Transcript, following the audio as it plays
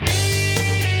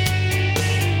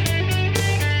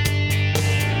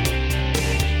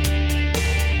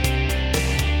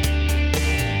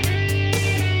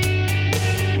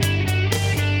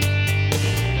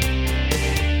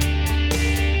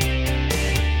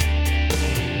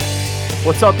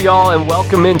What's up, y'all, and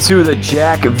welcome into the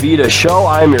Jack Vita Show.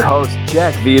 I'm your host,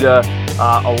 Jack Vita,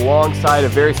 alongside a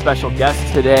very special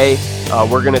guest today.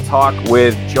 We're going to talk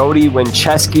with Jody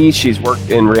Winchesky. She's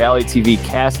worked in reality TV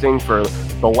casting for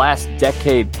the last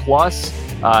decade plus.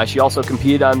 She also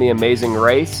competed on The Amazing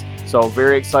Race, so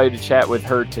very excited to chat with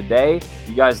her today. If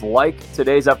you guys like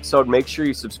today's episode, make sure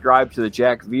you subscribe to the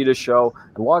Jack Vita Show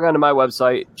and log on to my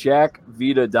website,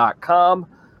 jackvita.com.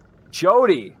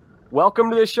 Jody, welcome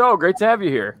to the show. Great to have you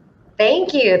here.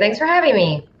 Thank you. Thanks for having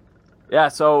me. Yeah,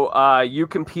 so you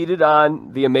competed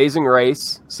on The Amazing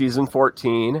Race, season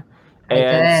 14.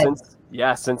 And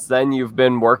since then you've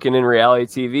been working in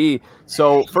reality TV.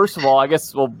 So first of all, I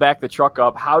guess we'll back the truck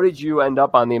up. How did you end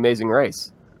up on The Amazing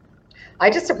Race? I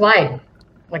just applied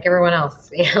like everyone else,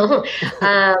 so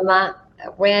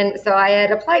I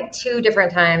had applied 2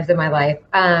 different times in my life.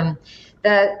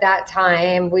 That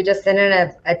time we just sent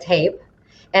in a tape,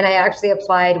 and I actually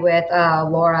applied with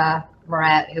Laura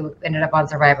Moret, who ended up on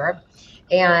Survivor.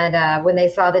 And when they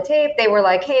saw the tape, they were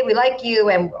like, hey, we like you.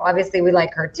 And obviously we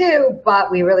like her too, but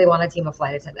we really want a team of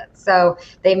flight attendants. So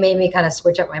they made me kind of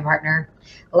switch up my partner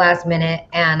last minute.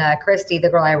 And Christy, the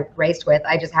girl I raced with,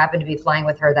 I just happened to be flying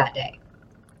with her that day.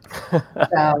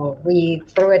 So we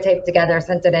threw a tape together,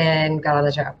 sent it in, got on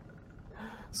the show.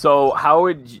 So how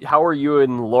are you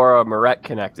and Laura Moret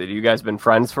connected? You guys been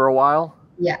friends for a while?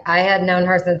 Yeah, I had known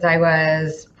her since I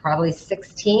was probably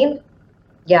 16.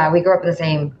 Yeah, we grew up in the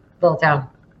same little town.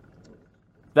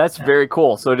 That's very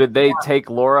cool. So did they take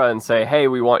Laura and say, hey,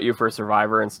 we want you for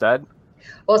Survivor instead?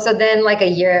 Well, so then like a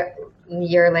year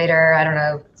later, I don't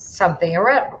know, something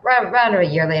around a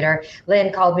year later,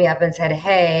 Lynn called me up and said,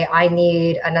 hey, I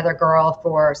need another girl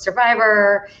for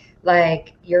Survivor.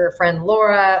 Like, your friend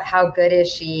Laura, how good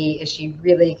is she? Is she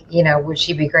really, would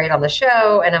she be great on the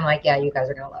show? And I'm like, yeah, you guys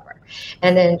are going to love her.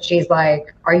 And then she's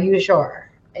like, are you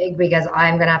sure? Because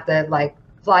I'm going to have to like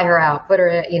fly her out, put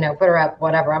her up,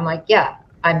 whatever. I'm like, yeah,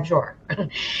 I'm sure.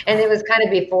 And it was kind of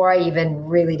before I even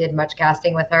really did much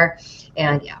casting with her.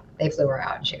 And yeah, they flew her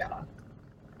out and she got on.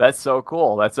 That's so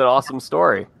cool. That's an awesome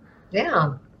story.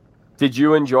 Yeah. Did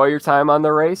you enjoy your time on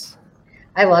the race?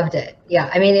 I loved it. Yeah.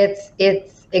 I mean, it's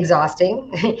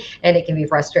exhausting and it can be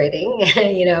frustrating,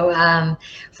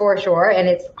 for sure. And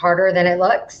it's harder than it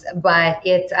looks, but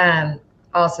it's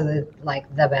also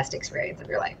the best experience of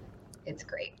your life. It's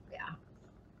great. Yeah.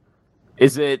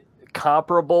 Is it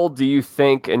comparable, do you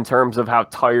think, in terms of how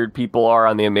tired people are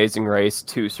on The Amazing Race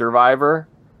to Survivor?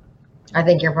 I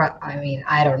think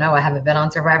I don't know. I haven't been on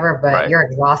Survivor, but right. You're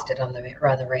exhausted on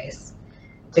the race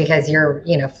because you're,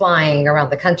 flying around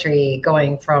the country,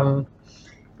 going from,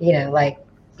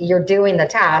 you're doing the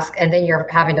task and then you're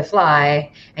having to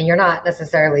fly and you're not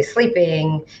necessarily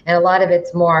sleeping. And a lot of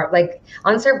it's more like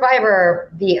on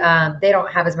Survivor, they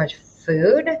don't have as much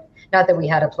food. Not that we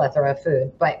had a plethora of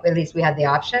food, but at least we had the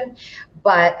option.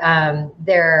 But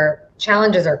their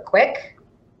challenges are quick,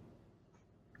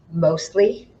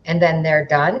 mostly, and then they're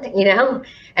done,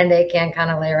 and they can kind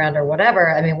of lay around or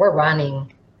whatever. I mean, we're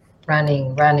running.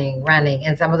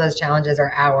 And some of those challenges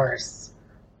are hours.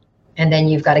 And then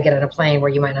you've got to get on a plane where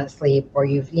you might not sleep, or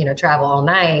you've, travel all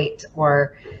night,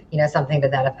 or, something to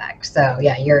that effect. So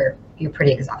yeah, you're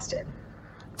pretty exhausted.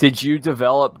 Did you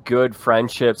develop good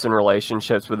friendships and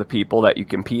relationships with the people that you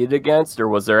competed against, or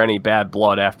was there any bad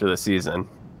blood after the season?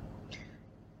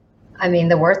 I mean,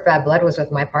 the worst bad blood was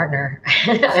with my partner,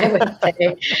 I would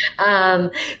say.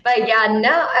 But yeah,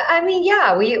 no, I mean,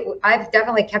 yeah, I've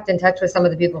definitely kept in touch with some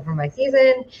of the people from my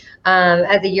season.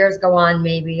 As the years go on,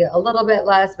 maybe a little bit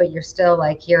less, but you're still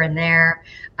like here and there.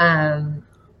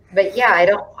 But yeah, I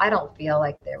don't feel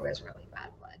like there was really bad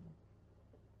blood.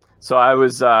 So I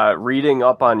was reading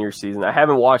up on your season. I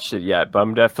haven't watched it yet, but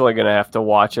I'm definitely going to have to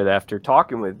watch it after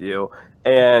talking with you.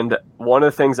 And one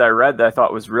of the things I read that I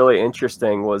thought was really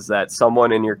interesting was that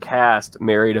someone in your cast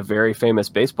married a very famous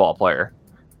baseball player.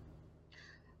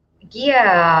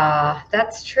 Yeah,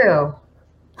 that's true.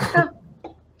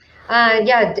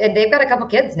 Yeah, they've got a couple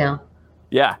kids now.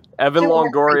 Yeah, Evan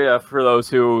Longoria, for those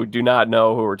who do not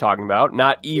know who we're talking about.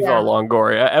 Not Eva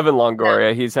Longoria, Evan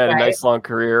Longoria. He's had a nice long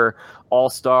career,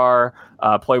 all-star,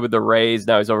 played with the Rays.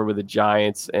 Now he's over with the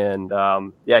Giants. And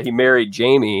he married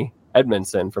Jamie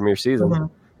Edmondson from your season. Mm-hmm.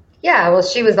 Yeah, well,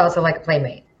 she was also like a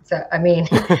playmate. So, I mean,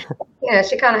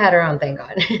 she kind of had her own thing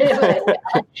going.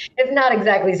 But, it's not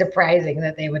exactly surprising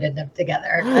that they would end up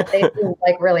together. But they seem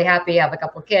like really happy, have a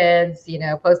couple kids,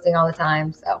 posting all the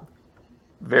time. So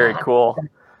very cool.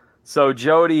 So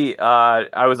Jody,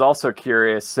 I was also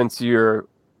curious, since you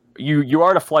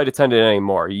aren't a flight attendant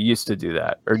anymore. You used to do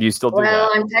that, or do you still do that?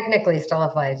 Well, I'm technically still a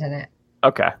flight attendant.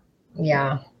 Okay.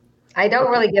 Yeah. I don't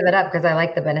really give it up because I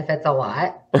like the benefits a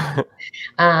lot.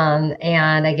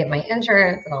 And I get my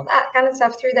insurance and all that kind of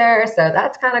stuff through there. So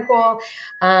that's kind of cool.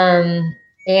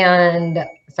 And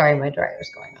sorry, my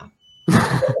dryer's going off.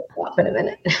 Off in a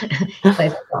minute.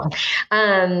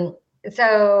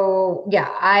 So yeah,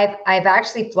 I've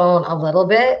actually flown a little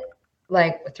bit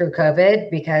like through COVID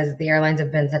because the airlines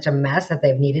have been such a mess that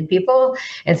they've needed people.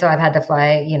 And so I've had to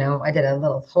fly, I did a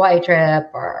little Hawaii trip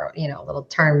or, a little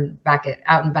turn back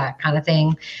out and back kind of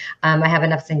thing. I have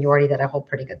enough seniority that I hold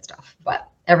pretty good stuff, but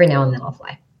every now and then I'll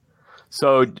fly.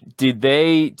 So did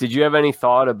you have any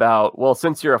thought about, well,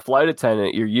 since you're a flight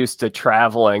attendant, you're used to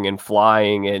traveling and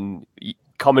flying and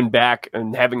coming back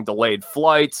and having delayed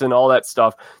flights and all that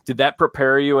stuff. Did that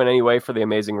prepare you in any way for the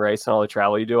Amazing Race and all the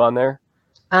travel you do on there?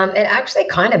 It actually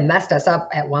kind of messed us up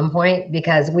at one point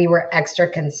because we were extra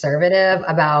conservative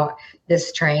about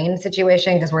this train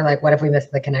situation because we're like, what if we miss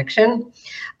the connection?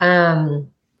 And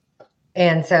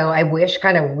so I wish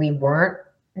kind of we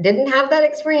didn't have that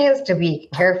experience to be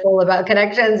careful about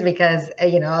connections because,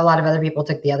 a lot of other people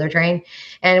took the other train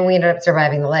and we ended up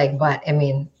surviving the leg. But I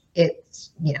mean, it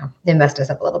messed us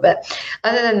up a little bit.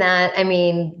 Other than that, I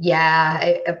mean,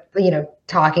 yeah,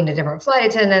 talking to different flight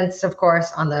attendants, of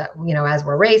course, on the, as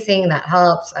we're racing, that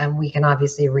helps. And we can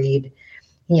obviously read,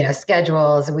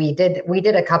 schedules. We did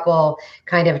a couple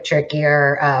kind of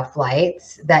trickier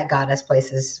flights that got us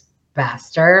places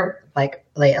faster, like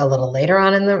a little later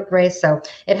on in the race. So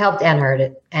it helped and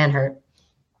hurt.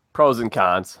 Pros and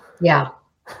cons. Yeah.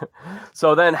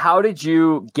 So then how did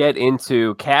you get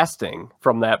into casting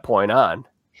from that point on?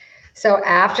 So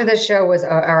after the show was,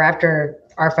 or after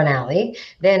our finale,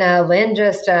 then Lynn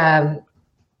just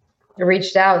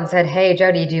reached out and said, hey,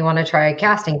 Jody, do you want to try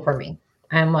casting for me?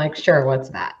 I'm like, sure, what's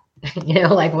that?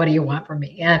 Like, what do you want from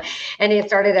me? And it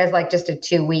started as like just a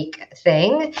 2-week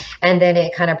thing. And then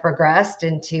it kind of progressed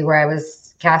into where I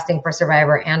was casting for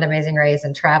Survivor and Amazing Race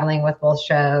and traveling with both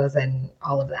shows and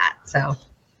all of that. So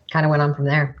kind of went on from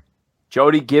there.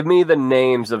 Jody, give me the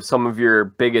names of some of your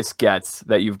biggest gets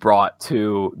that you've brought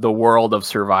to the world of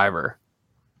Survivor.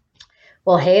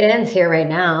 Well, Hayden's here right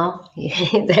now.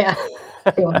 Yeah.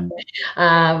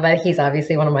 But he's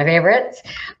obviously one of my favorites.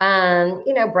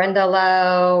 Brenda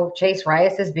Lowe, Chase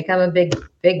Rice has become a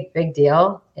big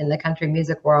deal in the country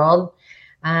music world.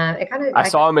 I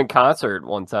saw him in concert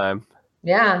one time.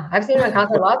 Yeah, I've seen him in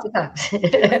concert lots of times.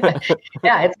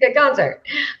 Yeah, it's a good concert.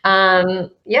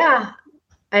 Yeah,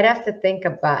 I'd have to think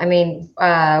about,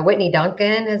 Whitney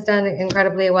Duncan has done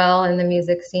incredibly well in the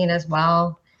music scene as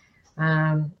well.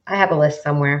 I have a list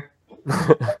somewhere.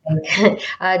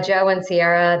 Joe and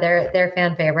Sierra, they're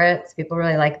fan favorites. People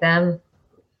really like them.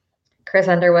 Chris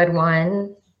Underwood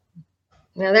won.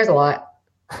 There's a lot.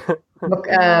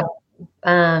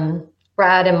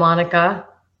 Brad and Monica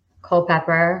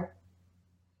Culpepper.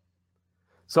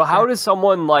 So how does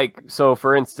someone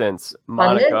for instance,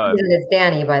 Monica. On this season it's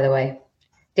Danny, by the way.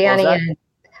 Danny, and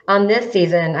on this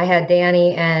season I had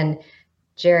Danny and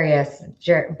Jarius,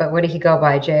 but what did he go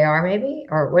by? JR maybe?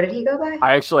 Or what did he go by?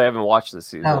 I actually haven't watched this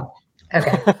season. Oh,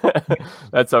 okay.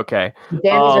 That's okay.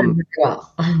 Danny's doing really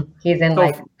well. He's in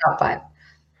top 5.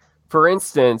 For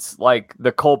instance, like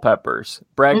the Culpeppers.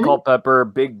 Brad Culpepper,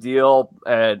 big deal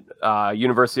at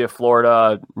University of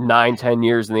Florida, 9-10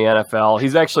 years in the NFL.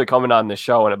 He's actually coming on the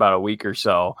show in about a week or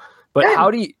so. But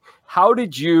how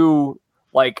did you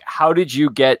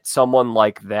get someone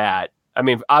like that? I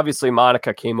mean, obviously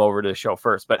Monica came over to the show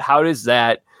first, but was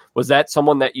that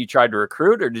someone that you tried to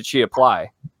recruit or did she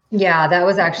apply? Yeah, that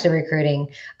was actually recruiting.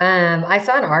 I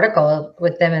saw an article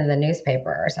with them in the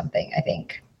newspaper or something, I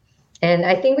think. And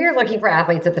I think we were looking for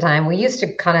athletes at the time. We used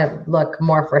to kind of look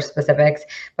more for specifics,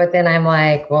 but then I'm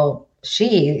like, well,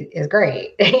 she is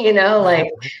great.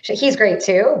 He's great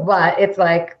too, but it's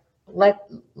like,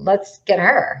 let's get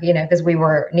her, because we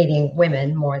were needing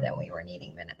women more than we were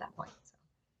needing men at that point. So.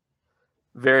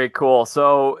 Very cool.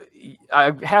 So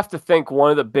I have to think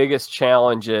one of the biggest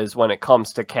challenges when it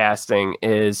comes to casting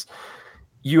is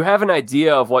you have an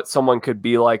idea of what someone could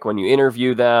be like when you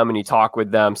interview them and you talk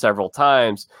with them several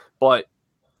times. But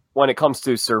when it comes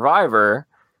to Survivor,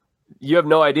 you have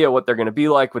no idea what they're going to be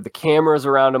like with the cameras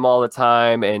around them all the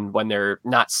time and when they're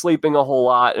not sleeping a whole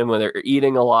lot and when they're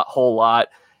eating whole lot.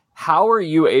 How are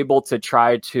you able to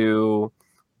try to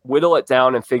whittle it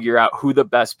down and figure out who the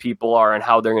best people are and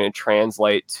how they're going to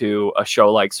translate to a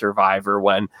show like Survivor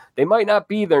when they might not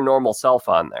be their normal self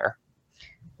on there?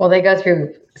 Well, they go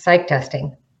through psych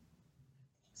testing.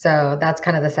 So that's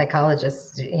kind of the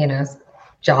psychologist's,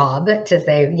 job to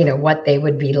say, what they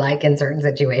would be like in certain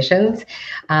situations.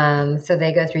 So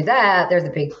they go through that. There's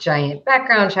a big giant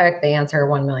background check. They answer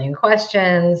 1 million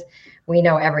questions. We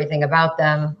know everything about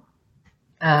them.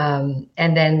 And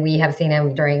then we have seen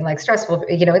them during like stressful,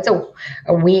 it's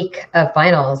a week of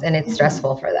finals and it's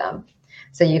stressful for them.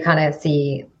 So you kind of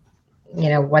see,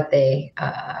 what they,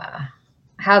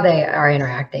 how they are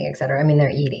interacting, et cetera. I mean, they're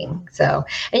eating. So,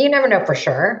 and you never know for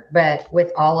sure, but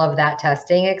with all of that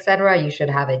testing, et cetera, you should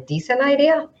have a decent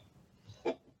idea.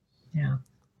 Yeah.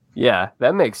 Yeah,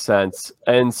 that makes sense.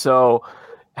 And so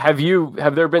have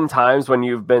there been times when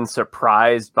you've been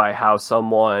surprised by how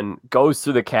someone goes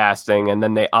through the casting and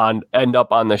then they end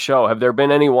up on the show? Have there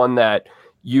been anyone that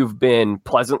you've been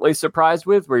pleasantly surprised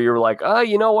with where you're like, oh,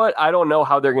 you know what? I don't know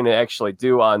how they're going to actually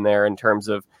do on there in terms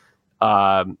of,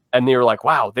 and they were like,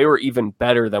 wow, they were even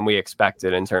better than we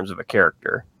expected in terms of a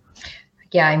character.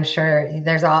 Yeah, I'm sure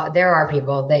there are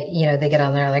people that, they get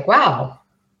on there like, wow,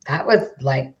 that was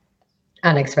like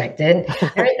unexpected.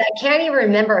 I can't even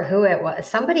remember who it was.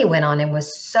 Somebody went on and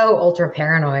was so ultra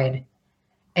paranoid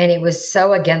and it was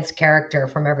so against character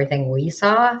from everything we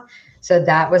saw. So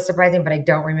that was surprising, but I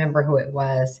don't remember who it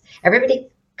was. Everybody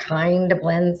kind of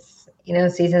blends,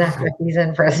 season after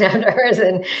season, first after first,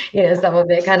 and, some of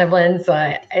it kind of blends.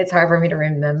 So it's hard for me to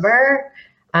remember.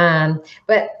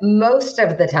 But most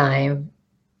of the time,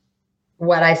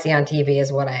 what I see on TV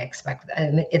is what I expect.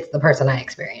 And it's the person I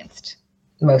experienced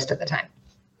most of the time.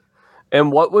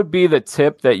 And what would be the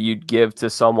tip that you'd give to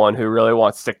someone who really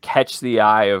wants to catch the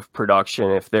eye of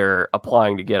production if they're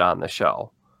applying to get on the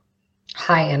show?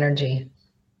 High energy.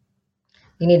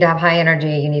 You need to have high energy.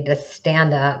 You need to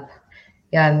stand up.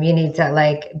 You need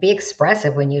to be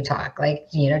expressive when you talk,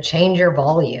 change your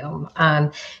volume.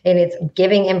 And it's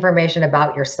giving information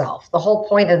about yourself. The whole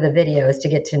point of the video is to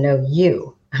get to know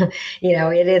you.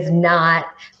 It is not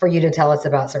for you to tell us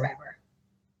about Survivor.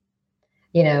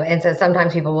 And so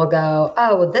sometimes people will go,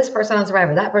 oh, well, this person on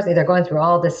Survivor, that person, they're going through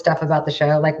all this stuff about the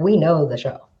show. Like, we know the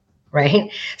show, right?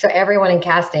 So everyone in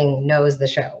casting knows the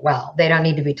show well. They don't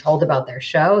need to be told about their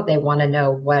show. They want to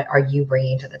know, what are you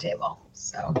bringing to the table?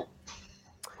 So.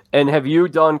 And have you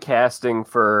done casting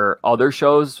for other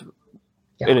shows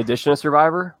in addition to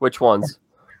Survivor? Which ones?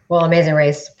 Well, Amazing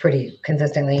Race pretty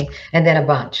consistently, and then a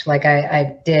bunch. Like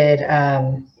I did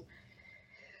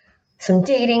some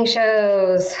dating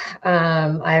shows.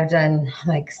 I've done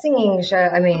singing show.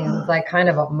 I mean, kind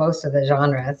of most of the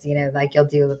genres, you'll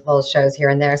do little shows here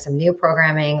and there, some new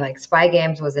programming, like Spy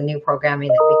Games was a new programming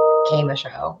that became a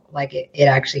show. It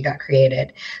actually got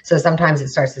created. So sometimes it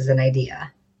starts as an idea,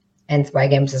 and Spy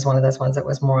Games is one of those ones that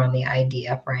was more on the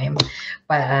idea frame.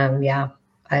 But yeah,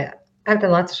 I've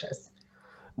done lots of shows.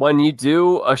 When you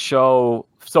do a show,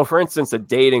 so for instance, a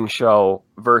dating show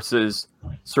versus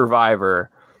Survivor,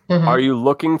 are you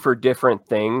looking for different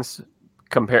things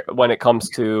when it comes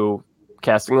to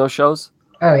casting those shows?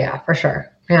 Oh yeah, for sure.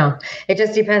 Yeah. It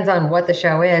just depends on what the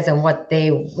show is and what they,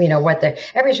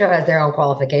 every show has their own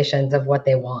qualifications of what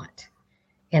they want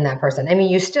in that person. I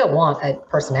mean, you still want a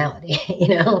personality,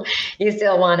 you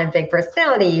still want a big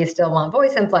personality. You still want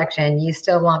voice inflection. You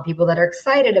still want people that are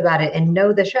excited about it and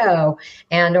know the show.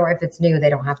 Or if it's new, they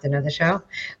don't have to know the show,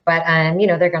 but,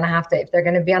 they're going to have to, if they're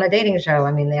going to be on a dating show,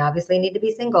 I mean, they obviously need to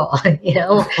be single,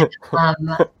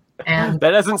 and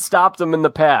that hasn't stopped them in the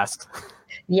past.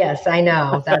 Yes, I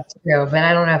know that's true, but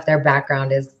I don't know if their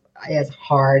background is as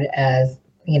hard as,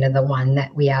 the one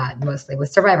that we had mostly with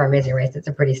Survivor Amazing Race. It's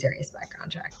a pretty serious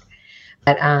background check.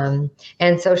 But,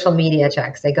 and social media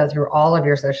checks, they go through all of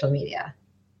your social media,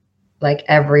 like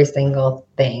every single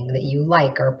thing that you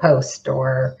like or post,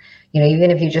 or, even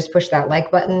if you just push that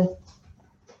like button,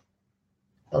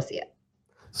 they'll see it.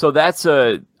 So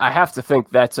I have to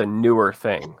think that's a newer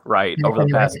thing, right? Over the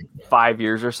past 5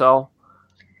 years or so.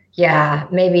 Yeah,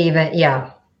 maybe even,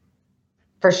 yeah.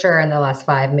 For sure in the last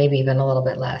 5, maybe even a little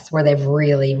bit less, where they've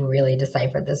really, really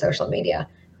deciphered the social media.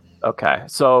 Okay.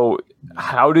 So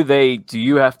how do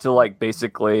you have to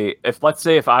basically, let's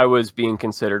say if I was being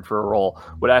considered for a role,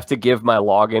 would I have to give my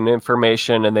login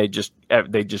information and they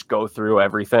just go through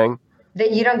everything?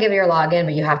 That you don't give your login,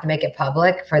 but you have to make it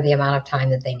public for the amount of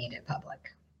time that they need it public.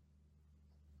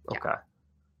 Okay. Yeah.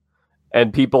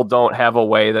 And people don't have a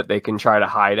way that they can try to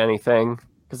hide anything?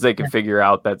 Because they can figure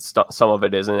out that some of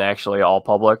it isn't actually all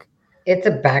public. It's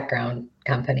a background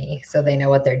company, so they know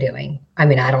what they're doing. I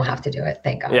mean, I don't have to do it,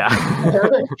 thank God. Yeah.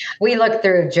 We look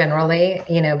through generally,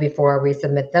 before we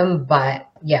submit them, but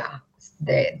yeah,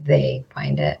 they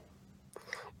find it.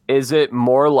 Is it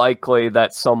more likely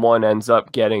that someone ends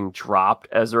up getting dropped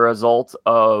as a result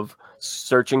of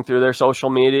searching through their social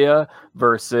media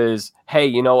versus, hey,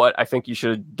 you know what? I think you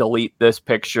should delete this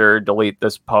picture, delete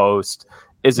this post.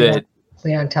 Is it?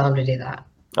 We don't tell them to do that.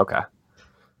 Okay.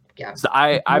 Yeah. So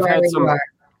I've had some.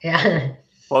 Yeah.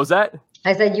 What was that?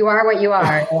 I said, you are what you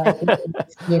are.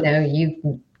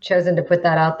 You've chosen to put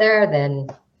that out there, then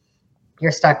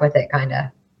you're stuck with it, kind of.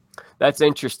 That's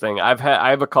interesting. I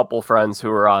have a couple friends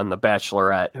who are on The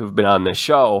Bachelorette who've been on this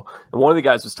show, and one of the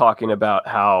guys was talking about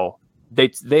how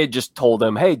they had just told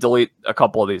him, "Hey, delete a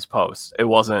couple of these posts." It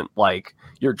wasn't like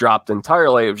you're dropped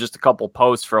entirely. It was just a couple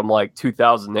posts from like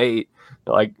 2008.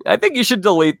 Like, I think you should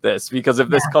delete this because if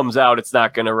this comes out, it's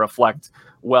not going to reflect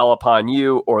well upon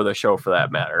you or the show for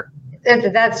that matter.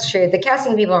 That's true. The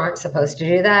casting people aren't supposed to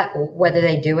do that, whether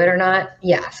they do it or not.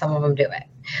 Yeah, some of them do it.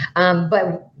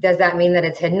 But does that mean that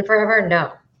it's hidden forever?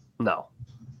 No.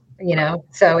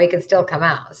 So it can still come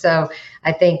out. So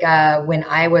I think when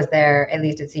I was there, at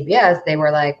least at CBS, they were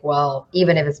like, well,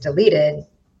 even if it's deleted,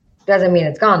 doesn't mean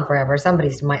it's gone forever.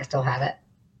 Somebody might still have it.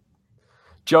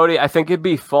 Jody, I think it'd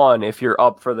be fun if you're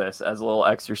up for this as a little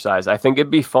exercise. I think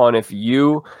it'd be fun if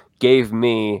you gave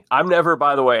me, I'm never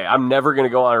going to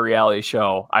go on a reality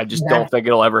show. I just don't think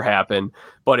it'll ever happen.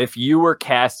 But if you were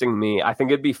casting me, I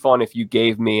think it'd be fun if you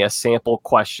gave me a sample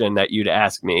question that you'd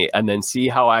ask me and then see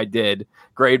how I did,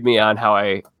 grade me on how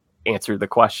I answered the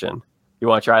question. You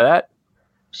want to try that?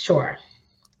 Sure.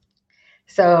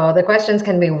 So the questions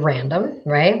can be random,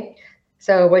 right?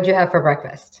 So what'd you have for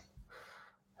breakfast?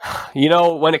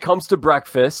 When it comes to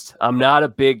breakfast, I'm not a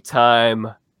big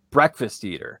time breakfast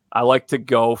eater. I like to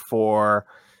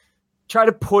try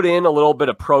to put in a little bit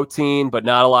of protein, but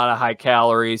not a lot of high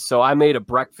calories. So I made a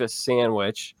breakfast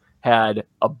sandwich, had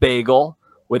a bagel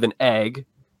with an egg,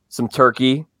 some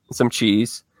turkey, some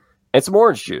cheese, and some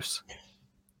orange juice.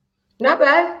 Not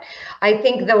bad. I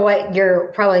think what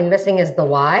you're probably missing is the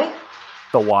why.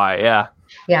 The why, yeah.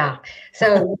 Yeah.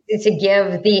 So to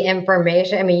give the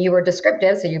information, I mean, you were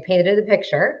descriptive, so you painted the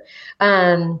picture.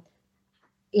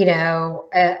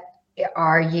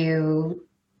 Are you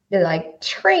like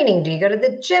training? Do you go to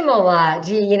the gym a lot?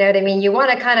 You know what I mean? You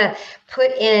want to kind of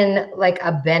put in like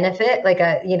a benefit,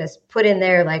 put in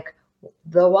there like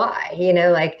the why,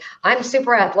 like I'm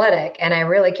super athletic and I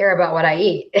really care about what I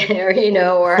eat,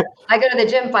 or I go to the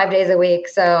gym 5 days a week.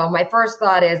 So my first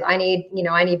thought is I need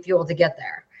fuel to get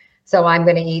there. So I'm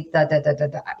going to eat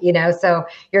so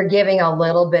you're giving a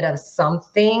little bit of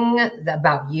something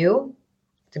about you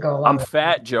to go along. I'm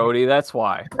fat, Jody. That's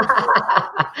why.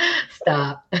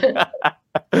 Stop. That's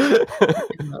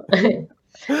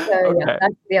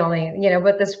the only,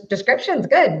 but this description's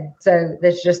good. So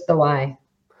that's just the why.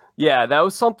 Yeah, that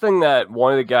was something that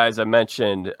one of the guys I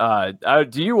mentioned.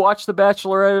 Do you watch The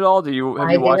Bachelorette at all? Have you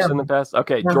watched it in the past?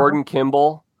 Okay, Jordan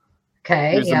Kimball.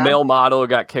 Okay. He was a male model who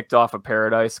got kicked off of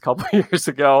Paradise a couple of years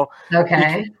ago.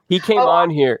 Okay. He came on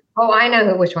here. Oh, I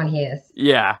know which one he is.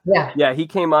 Yeah. He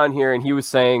came on here and he was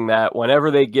saying that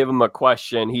whenever they give him a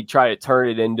question, he'd try to turn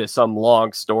it into some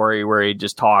long story where he'd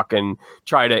just talk and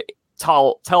try to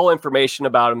tell information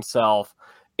about himself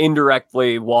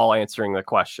indirectly while answering the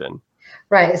question.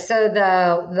 Right. So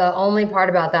the only part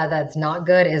about that's not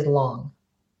good is long.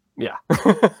 Yeah.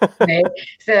 Right.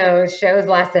 So shows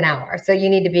last an hour. So you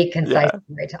need to be concise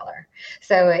storyteller.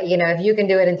 So, if you can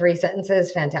do it in 3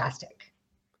 sentences, fantastic.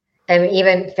 And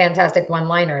even fantastic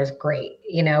one-liners, great,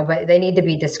 but they need to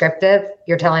be descriptive.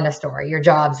 You're telling a story. Your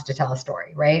job's to tell a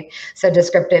story, right? So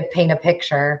descriptive, paint a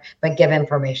picture, but give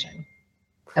information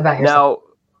about yourself.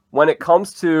 Now, when it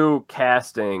comes to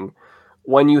casting,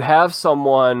 when you have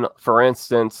someone, for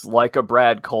instance, like a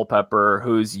Brad Culpepper,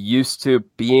 who's used to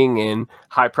being in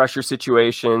high pressure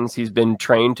situations, he's been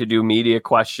trained to do media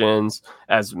questions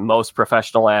as most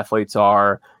professional athletes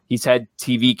are. He's had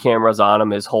TV cameras on him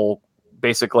his whole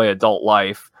basically adult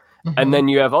life. Mm-hmm. And then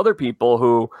you have other people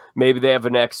who maybe they have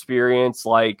an experience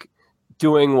like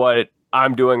doing what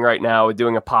I'm doing right now,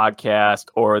 doing a podcast,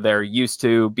 or they're used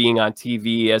to being on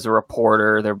TV as a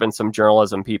reporter. There have been some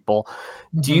journalism people.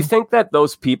 Mm-hmm. Do you think that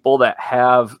those people that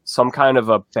have some kind of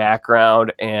a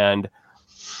background and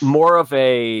more of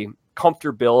a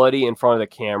comfortability in front of the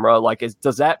camera,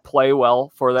 does that play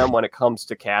well for them when it comes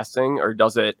to casting, or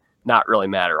does it not really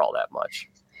matter all that much?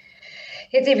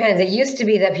 It depends. It used to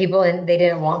be that they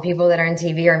didn't want people that are in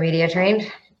TV or media trained.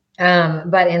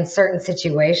 But in certain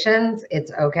situations,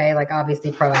 it's okay. Like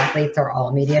obviously pro athletes are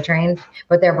all media trained,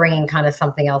 but they're bringing kind of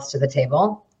something else to the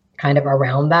table, kind of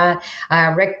around that.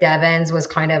 Rick Devens was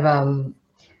kind of,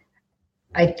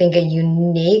 I think, a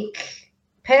unique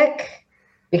pick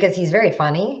because he's very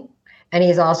funny and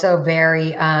he's also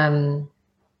very,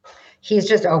 he's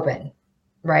just open,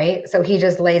 right? So he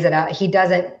just lays it out. He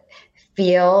doesn't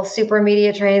feel super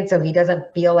media trained, so he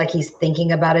doesn't feel like he's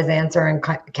thinking about his answer and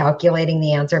calculating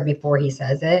the answer before he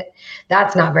says it.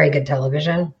 That's not very good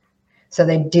television. So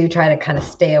they do try to kind of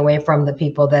stay away from the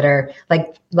people that are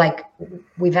like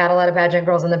we've had a lot of pageant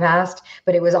girls in the past,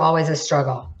 but it was always a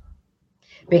struggle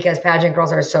because pageant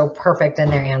girls are so perfect in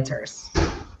their answers,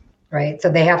 right? So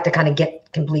they have to kind of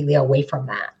get completely away from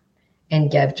that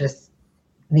and give just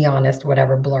the honest,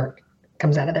 whatever blurt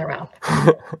comes out of their mouth.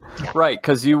 Right,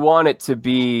 because you want it to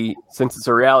be, since it's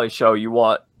a reality show, you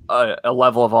want a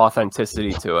level of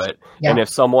authenticity to it. Yeah. And if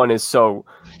someone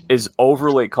is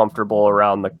overly comfortable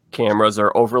around the cameras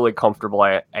or overly comfortable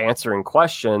answering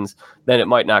questions, then it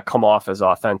might not come off as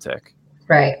authentic.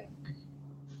 Right.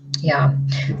 Yeah.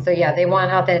 So yeah, they want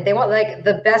authentic. They want, like,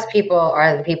 the best people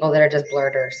are the people that are just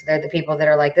blurters. They're the people that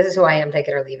are like, this is who I am, take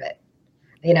it or leave it.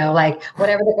 You know, like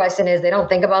whatever the question is, they don't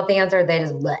think about the answer. They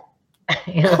just let,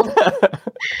 you know?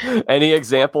 Any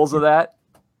examples of that?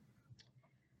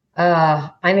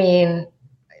 I mean,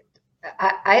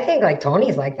 I think like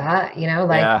Tony's like that, you know,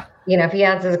 like, yeah. You know, if he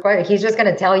answers a question, he's just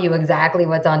going to tell you exactly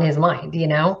what's on his mind, you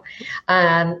know?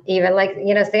 Even like,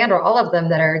 you know, Sandra, all of them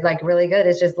that are like really good.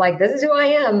 It's just like, this is who I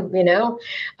am, you know?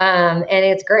 And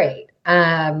it's great.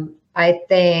 I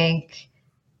think,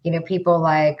 you know, people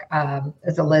like,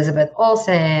 it's Elizabeth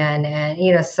Olsen and,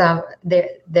 you know,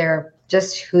 they're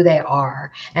just who they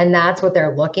are. And that's what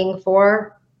they're looking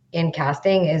for in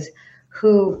casting is,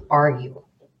 who are you?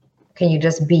 Can you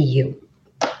just be you?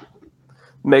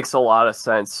 Makes a lot of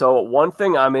sense. So one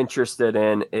thing I'm interested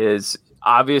in is,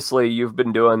 obviously you've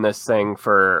been doing this thing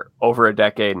for over a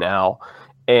decade now.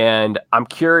 And I'm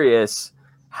curious,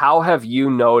 how have you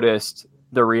noticed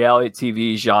the reality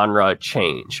TV genre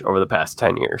change over the past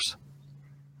 10 years?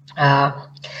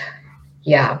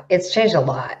 Yeah, it's changed a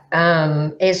lot.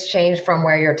 It's changed from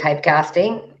where you're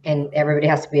typecasting and everybody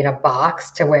has to be in a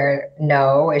box to where,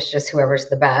 no, it's just whoever's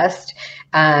the best.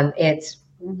 It's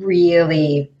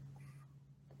really,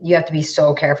 you have to be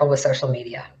so careful with social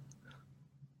media.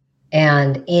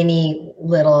 And any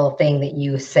little thing that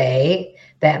you say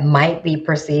that might be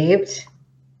perceived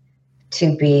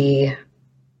to be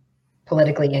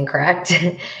politically incorrect,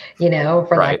 you know,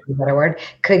 for lack of a better word,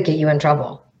 could get you in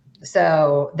trouble.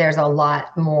 So there's a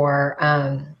lot more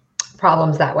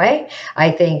problems that way.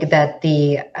 I think that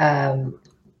the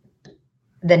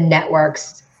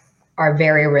networks are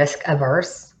very risk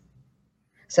averse.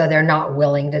 So they're not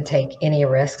willing to take any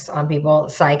risks on people.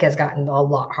 Psych has gotten a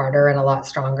lot harder and a lot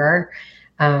stronger.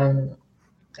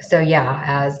 So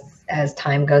yeah, as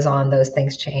time goes on, those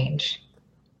things change.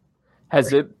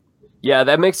 Yeah,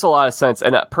 that makes a lot of sense.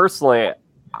 And personally,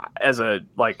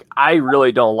 I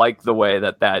really don't like the way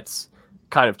that that's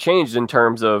kind of changed in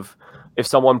terms of, if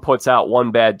someone puts out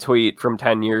one bad tweet from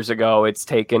 10 years ago, it's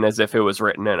taken as if it was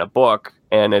written in a book.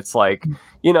 And it's like,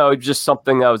 you know, just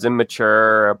something that was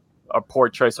immature, a poor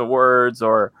choice of words,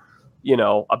 or, you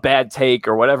know, a bad take,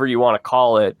 or whatever you want to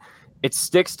call it. It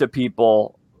sticks to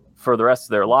people for the rest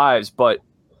of their lives. But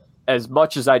as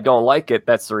much as I don't like it,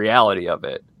 that's the reality of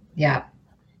it. Yeah.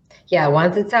 Yeah.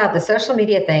 Once it's out, the social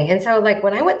media thing. And so like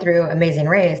when I went through Amazing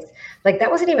Race, like that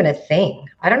wasn't even a thing.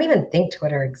 I don't even think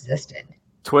Twitter existed.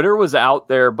 Twitter was out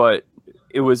there, but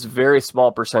it was a very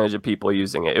small percentage of people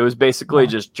using it. It was basically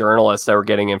just journalists that were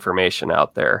getting information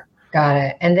out there. Got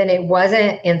it. And then it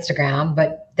wasn't Instagram,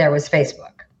 but there was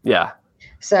Facebook. Yeah.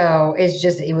 So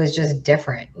it was just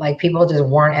different. Like people just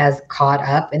weren't as caught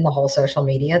up in the whole social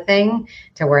media thing,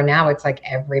 to where now it's like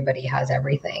everybody has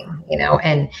everything, you know,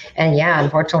 and yeah,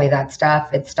 unfortunately that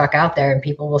stuff, it's stuck out there and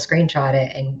people will screenshot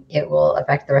it and it will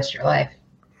affect the rest of your life.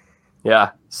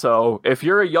 Yeah. So if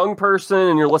you're a young person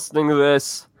and you're listening to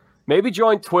this, maybe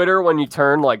join Twitter when you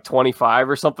turn like 25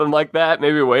 or something like that.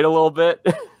 Maybe wait a little bit.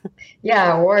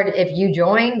 Yeah. Or if you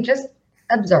join, just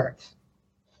observe.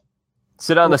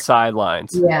 Sit on the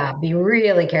sidelines. Yeah. Be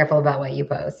really careful about what you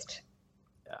post.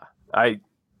 Yeah.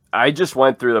 I just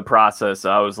went through the process.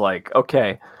 I was like,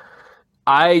 okay,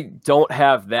 I don't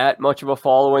have that much of a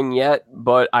following yet,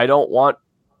 but I don't want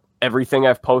everything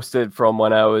I've posted from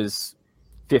when I was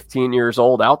 15 years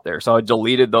old out there. So I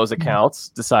deleted those accounts,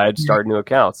 decided to start new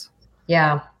accounts.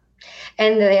 Yeah.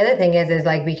 And the other thing is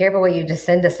like, be careful what you just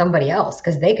send to somebody else,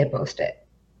 because they could post it.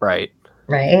 Right.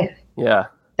 Right. Yeah.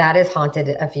 That has haunted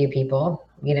a few people.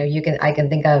 You know, I can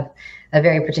think of a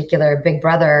very particular Big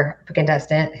Brother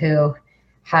contestant who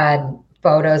had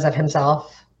photos of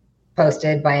himself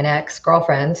posted by an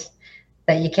ex-girlfriend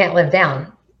that you can't live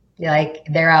down. Like,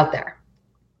 they're out there.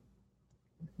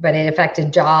 But it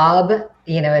affected job,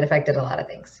 you know, it affected a lot of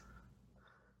things.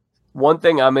 One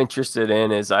thing I'm interested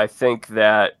in is, I think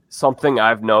that something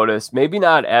I've noticed, maybe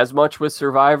not as much with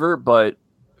Survivor, but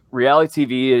reality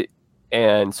TV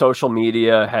and social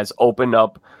media has opened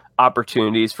up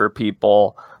opportunities for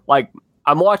people. Like,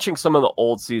 I'm watching some of the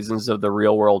old seasons of the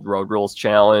Real World Road Rules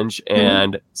Challenge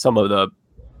and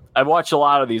I've watched a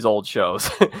lot of these old shows.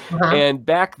 And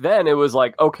back then it was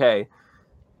like, okay,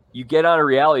 you get on a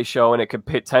reality show and it could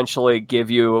potentially give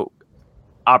you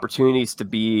opportunities to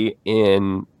be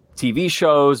in TV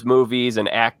shows, movies, and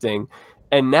acting.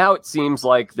 And now it seems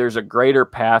like there's a greater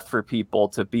path for people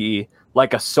to be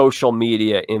like a social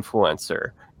media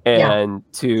influencer and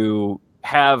to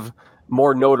have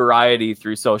more notoriety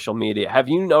through social media. Have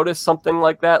you noticed something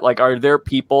like that? Like, are there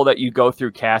people that you go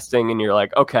through casting and you're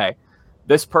like, okay,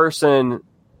 this person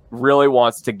really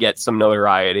wants to get some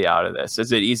notoriety out of this?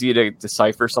 Is it easy to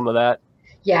decipher some of that?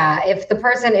 Yeah, if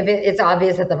it's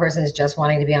obvious that the person is just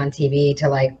wanting to be on TV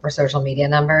to for social media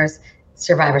numbers,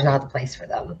 Survivor's not the place for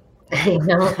them.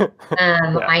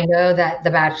 I know that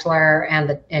The Bachelor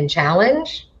and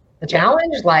Challenge,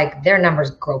 their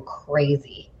numbers go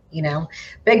crazy.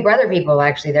 Big Brother people,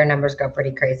 actually, their numbers go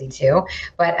pretty crazy too.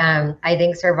 But I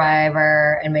think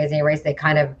Survivor and Amazing Race, they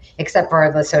kind of, except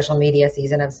for the social media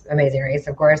season of Amazing Race,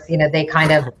 of course, they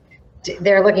kind of,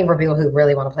 they're looking for people who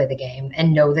really want to play the game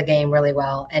and know the game really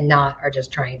well and not are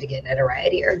just trying to get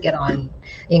notoriety or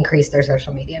increase their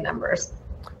social media numbers.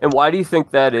 And why do you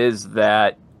think that is,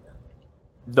 that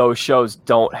those shows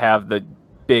don't have the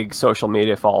big social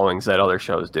media followings that other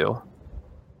shows do?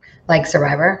 Like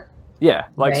Survivor? Yeah,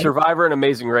 like right? Survivor and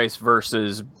Amazing Race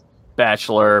versus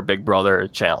Bachelor, Big Brother,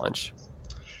 Challenge.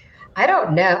 I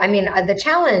don't know. I mean, The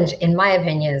Challenge, in my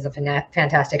opinion, is a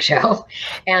fantastic show,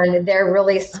 and they're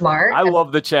really smart. I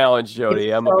love The Challenge, Jody.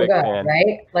 I'm a big fan.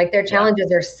 Right? Like, their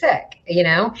challenges are sick,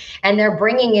 and they're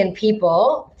bringing in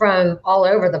people from all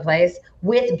over the place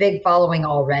with big following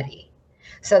already.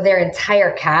 So their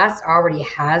entire cast already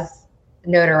has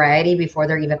notoriety before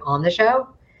they're even on the show.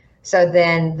 So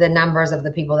then the numbers of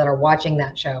the people that are watching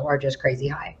that show are just crazy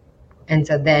high. And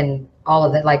so then all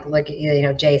of it, look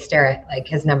at, Jay Starrett,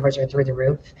 his numbers are through the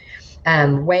roof,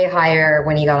 way higher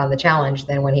when he got on The Challenge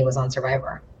than when he was on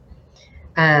Survivor.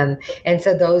 And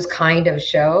so those kind of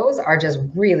shows are just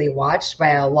really watched by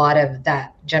a lot of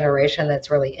that generation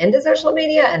that's really into social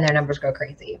media, and their numbers go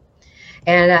crazy.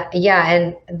 And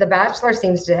and The Bachelor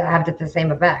seems to have the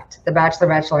same effect. The Bachelor,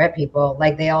 Bachelorette people,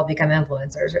 they all become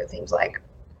influencers, it seems like.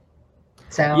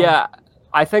 So yeah,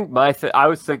 I think I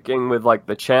was thinking with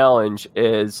The Challenge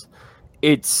is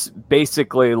it's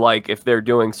basically like if they're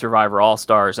doing Survivor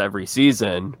All-Stars every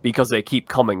season because they keep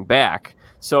coming back.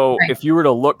 So if you were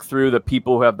to look through the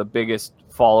people who have the biggest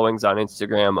followings on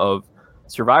Instagram of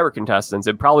Survivor contestants,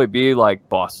 it'd probably be like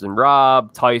Boston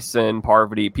Rob, Tyson,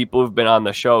 Parvati, people who've been on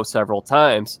the show several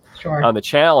times. Sure. On The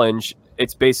Challenge,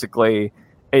 it's basically,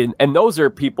 and those are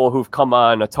people who've come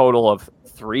on a total of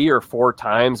 3 or 4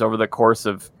 times over the course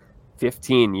of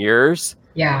 15 years.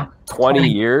 Yeah. 20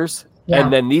 years. Yeah.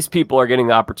 And then these people are getting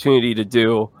the opportunity to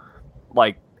do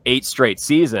 8 straight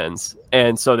seasons.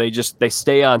 And so they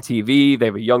stay on TV. They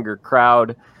have a younger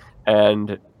crowd.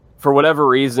 And for whatever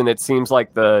reason, it seems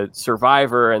like the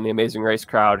Survivor and the Amazing Race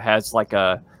crowd has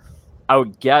I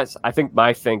would guess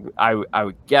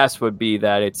would be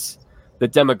that it's the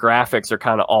demographics are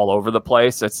kind of all over the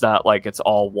place. It's not like it's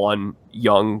all one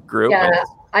young group. Yeah,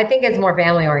 I think it's more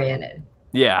family oriented.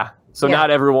 Yeah. So not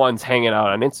everyone's hanging out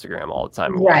on Instagram all the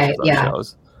time. Right. Yeah.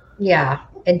 Shows. Yeah.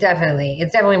 It's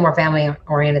definitely more family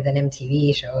oriented than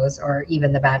MTV shows or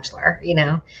even The Bachelor. You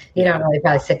don't really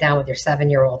probably sit down with your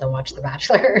 7-year-old and watch The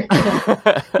Bachelor.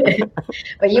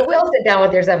 But you will sit down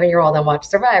with your 7-year-old and watch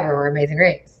Survivor or Amazing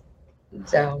Race.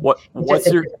 So what's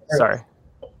your sorry?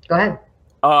 Go ahead.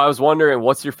 I was wondering,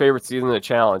 what's your favorite season of The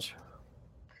Challenge?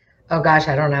 Oh gosh,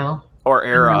 I don't know. Or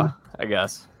era, I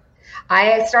guess.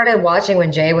 I started watching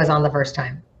when Jay was on the first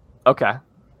time. Okay.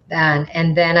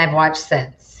 And then I've watched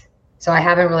since. So I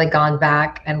haven't really gone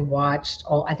back and watched.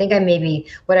 I think I maybe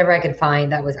whatever I could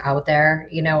find that was out there,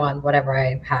 on whatever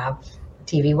I have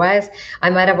TV wise. I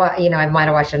might have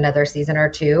watched another season or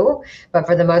 2, but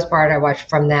for the most part, I watched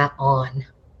from that on.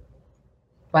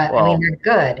 But I mean, they're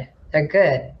good. They're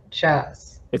good shows.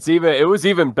 It was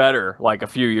even better a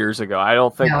few years ago. I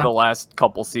don't think the last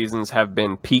couple seasons have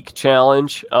been peak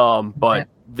Challenge, but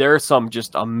there's some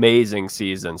just amazing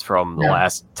seasons from the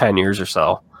last 10 years or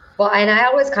so. Well, and I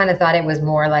always kind of thought it was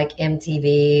more like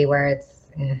MTV, where it's,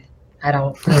 I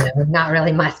don't, not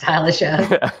really my style of show,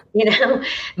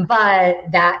 but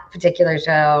that particular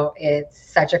show,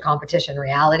 it's such a competition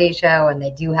reality show, and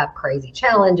they do have crazy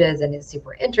challenges, and it's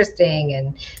super interesting,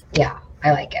 and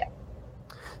I like it.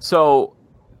 So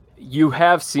you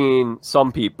have seen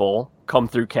some people come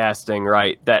through casting,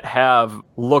 right, that have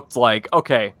looked like,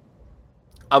 okay,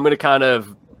 I'm going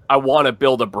to I want to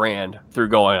build a brand through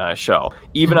going on a show.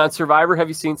 Even on Survivor, have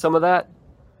you seen some of that?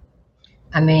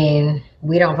 I mean,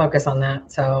 we don't focus on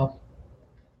that. So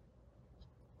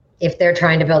if they're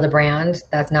trying to build a brand,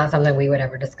 that's not something we would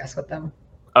ever discuss with them.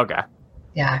 Okay.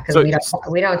 Yeah, because So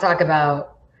we don't talk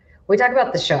about we talk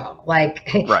about the show. Like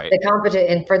right. the competition,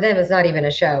 and for them it's not even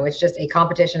a show, it's just a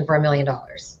competition for $1 million.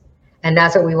 And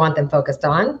that's what we want them focused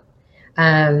on.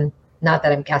 Not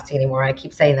that I'm casting anymore. I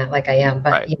keep saying that like I am,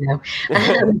 but right. you know,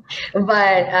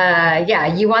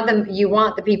 yeah, you want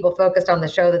the people focused on the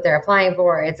show that they're applying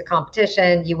for. It's a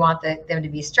competition. You want them to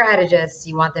be strategists.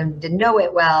 You want them to know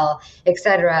it well,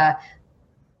 etc.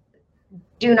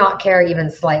 Do not care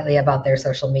even slightly about their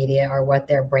social media or what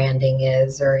their branding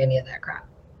is or any of that crap.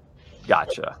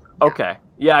 Gotcha. Okay.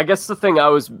 Yeah, I guess the thing I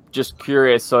was just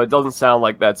curious, so it doesn't sound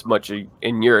like that's much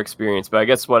in your experience, but I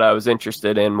guess what I was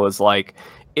interested in was like,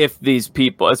 if these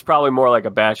people, it's probably more like a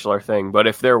Bachelor thing, but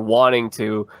if they're wanting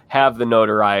to have the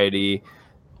notoriety,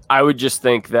 I would just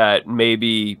think that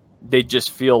maybe they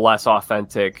just feel less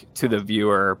authentic to the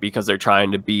viewer because they're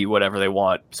trying to be whatever they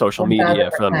want social media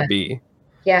 100%. For them to be.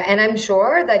 Yeah, and I'm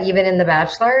sure that even in The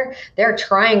Bachelor, they're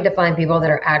trying to find people that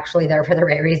are actually there for the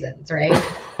right reasons, right?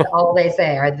 All they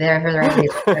say are there for the right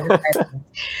reasons.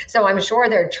 So I'm sure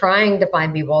they're trying to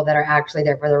find people that are actually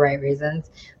there for the right reasons.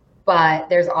 But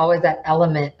there's always that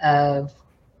element of,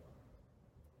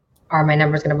 are my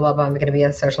numbers going to blow up? I'm going to be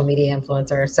a social media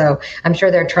influencer. So I'm sure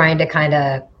they're trying to kind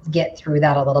of get through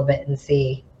that a little bit and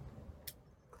see.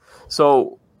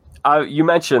 So you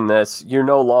mentioned this. You're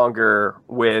no longer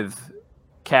with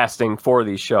casting for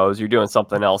these shows. You're doing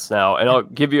something else now. And I'll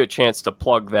give you a chance to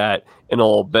plug that in a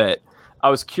little bit. I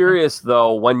was curious,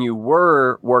 though, when you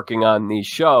were working on these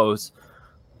shows,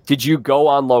 did you go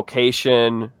on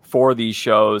location for these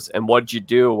shows, and what did you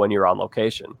do when you were on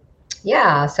location?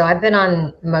 Yeah, so I've been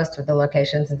on most of the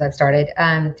locations since I've started.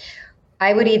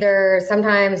 I would either,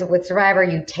 sometimes with Survivor,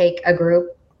 you take a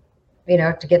group, you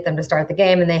know, to get them to start the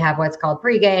game, and they have what's called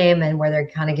pregame and where they're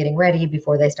kind of getting ready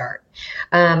before they start.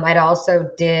 I'd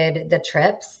also did the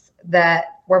trips that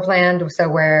were planned. So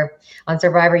where on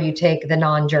Survivor, you take the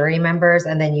non-jury members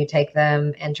and then you take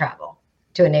them and travel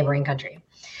to a neighboring country.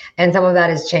 And some of that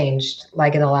has changed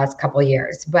like in the last couple of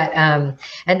years. But and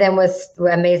then with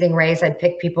Amazing Race, I'd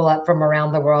pick people up from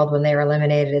around the world when they were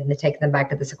eliminated and take them back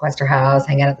to the sequester house,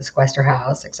 hang out at the sequester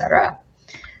house, etc.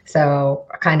 So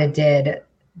I kind of did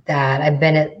that. I've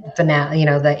been at finale, you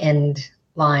know, the end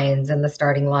lines and the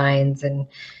starting lines and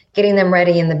getting them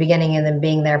ready in the beginning and then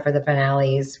being there for the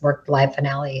finales, worked live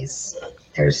finales.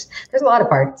 There's a lot of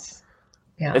parts.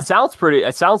 Yeah. It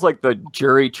sounds like the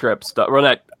jury trip stuff, or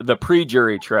not the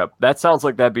pre-jury trip. That sounds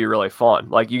like that'd be really fun.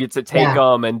 Like you get to take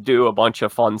them and do a bunch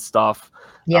of fun stuff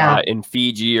in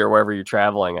Fiji or wherever you're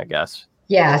traveling, I guess.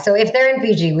 Yeah. So if they're in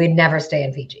Fiji, we'd never stay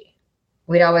in Fiji.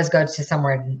 We'd always go to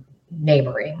somewhere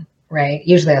neighboring, right?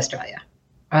 Usually Australia.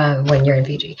 When you're in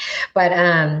Fiji. But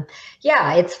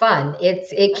yeah, it's fun.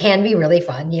 It can be really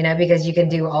fun, you know, because you can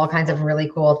do all kinds of really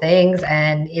cool things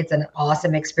and it's an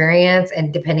awesome experience.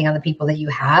 And depending on the people that you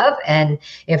have, and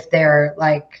if they're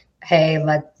like, hey,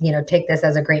 take this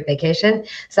as a great vacation,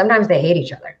 sometimes they hate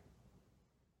each other.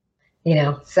 You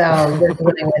know, so you're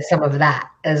dealing with some of that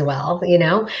as well, you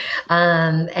know.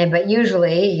 But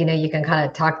usually, you know, you can kind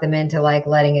of talk them into like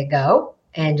letting it go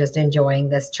and just enjoying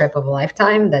this trip of a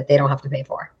lifetime that they don't have to pay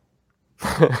for.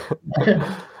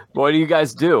 What do you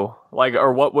guys do? Like,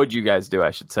 or what would you guys do,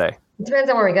 I should say? It depends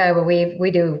on where we go, but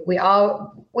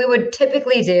we would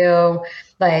typically do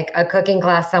like a cooking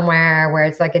class somewhere where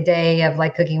it's like a day of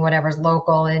like cooking whatever's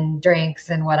local and drinks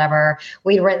and whatever.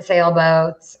 We'd rent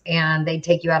sailboats and they'd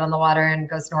take you out on the water and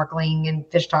go snorkeling and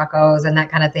fish tacos and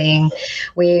that kind of thing.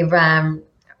 We've done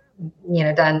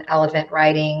elephant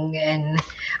riding and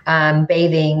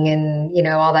bathing and, you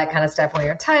know, all that kind of stuff when we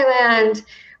were in Thailand.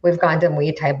 We've gone to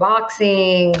Muay Thai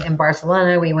boxing in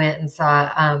Barcelona. We went and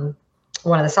saw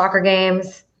one of the soccer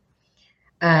games.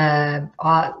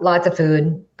 Lots of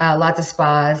food, lots of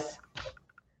spas.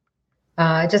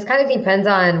 It just kind of depends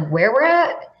on where we're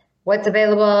at, what's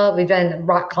available. We've done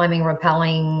rock climbing,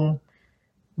 rappelling,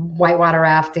 whitewater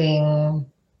rafting.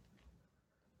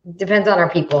 Depends on our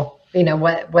people. You know,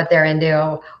 what they're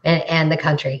into and the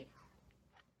country.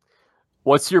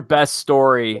 What's your best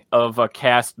story of a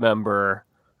cast member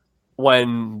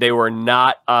when they were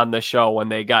not on the show, when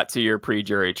they got to your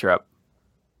pre-jury trip?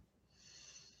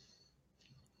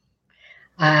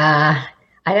 I'd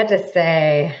have to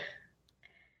say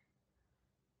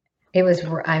it was,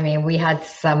 we had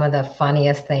some of the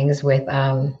funniest things with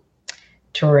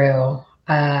Drew.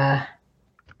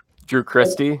 Drew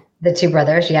Christie? The two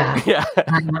brothers, yeah. Yeah.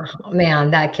 Man,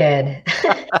 that kid.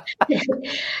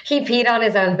 He peed on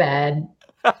his own bed.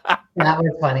 That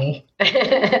was funny.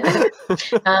 Yeah,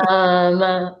 I don't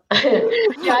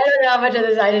know how much of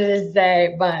this I didn't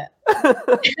say, but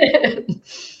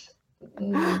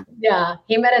yeah,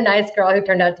 he met a nice girl who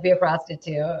turned out to be a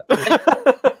prostitute.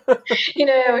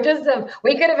 Just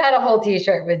we could have had a whole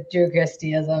T-shirt with Drew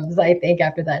Christieisms, I think,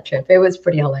 after that trip. It was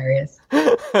pretty hilarious.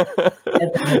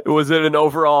 Was it an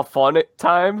overall fun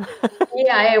time?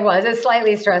 Yeah, it was. It's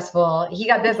slightly stressful. He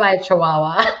got bit by a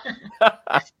chihuahua.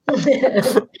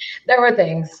 There were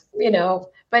things,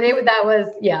 but that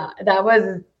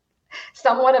was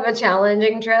somewhat of a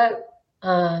challenging trip.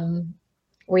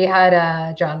 We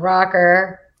had John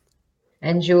Rocker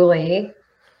and Julie.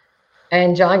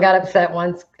 And John got upset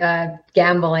once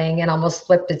gambling and almost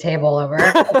flipped a table over.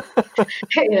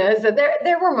 So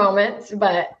there were moments,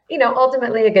 but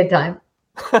ultimately a good time.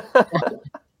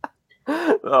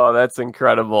 Oh, that's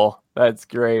incredible. That's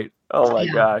great. Oh my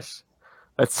gosh.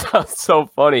 That sounds so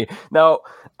funny. Now,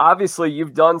 obviously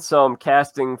you've done some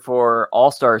casting for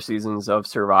all-star seasons of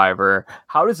Survivor.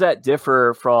 How does that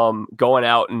differ from going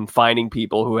out and finding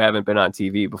people who haven't been on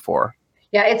TV before?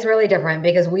 Yeah, it's really different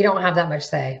because we don't have that much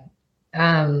say.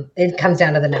 It comes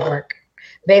down to the network.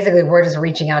 Basically, we're just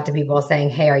reaching out to people saying,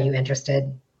 hey, are you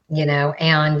interested?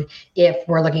 And if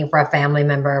we're looking for a family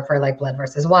member for like Blood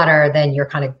versus Water, then you're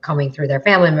kind of combing through their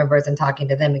family members and talking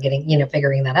to them and getting,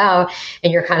 figuring that out.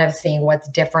 And you're kind of seeing what's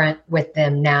different with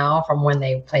them now from when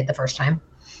they played the first time.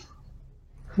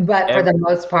 But for the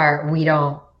most part, we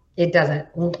don't have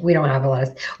a lot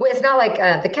of, well, it's not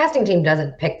like the casting team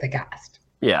doesn't pick the cast.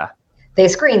 Yeah. They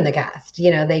screen the cast,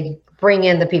 they bring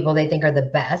in the people they think are the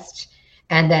best,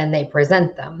 and then they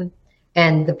present them.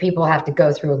 And the people have to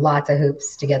go through lots of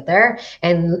hoops to get there.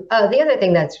 And the other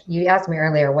thing you asked me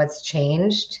earlier, what's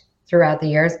changed throughout the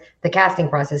years? The casting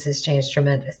process has changed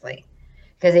tremendously.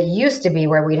 Because it used to be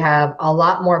where we'd have a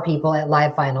lot more people at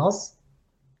live finals,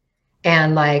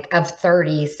 and like of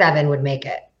 37 would make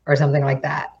it or something like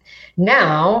that.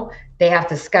 Now they have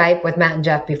to Skype with Matt and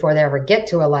Jeff before they ever get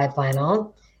to a live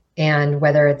final. And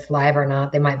whether it's live or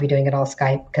not, they might be doing it all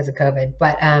Skype because of COVID.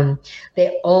 But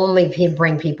they only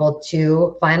bring people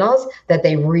to finals that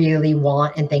they really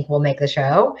want and think will make the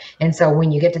show. And so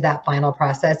when you get to that final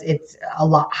process, it's a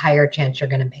lot higher chance you're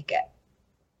going to make it.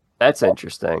 That's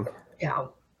interesting. Yeah.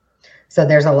 So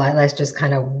there's a lot less just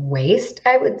kind of waste,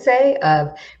 I would say,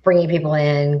 of bringing people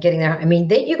in, getting there. I mean,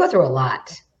 you go through a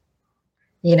lot.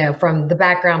 From the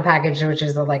background package, which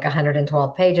is like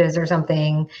 112 pages or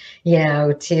something,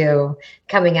 to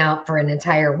coming out for an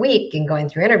entire week and going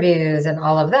through interviews and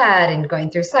all of that, and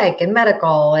going through psych and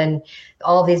medical and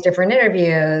all these different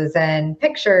interviews and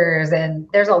pictures. And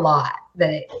there's a lot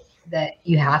that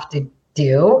you have to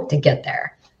do to get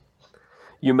there.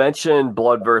 You mentioned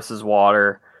Blood versus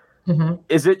Water. Mm-hmm.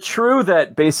 Is it true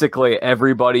that basically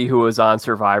everybody who was on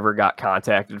Survivor got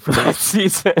contacted for that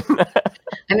season?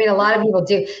 I mean, a lot of people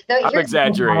do. I'm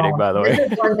exaggerating, by the way.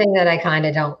 This is one thing that I kind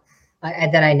of don't,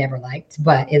 that I never liked,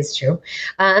 but it's true.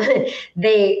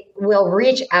 They will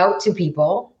reach out to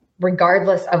people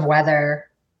regardless of whether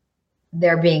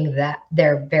they're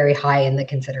very high in the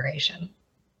consideration.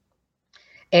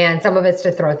 And some of it's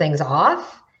to throw things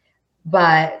off,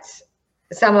 but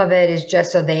some of it is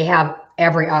just so they have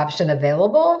every option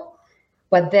available.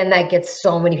 But then that gets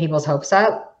so many people's hopes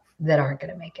up that aren't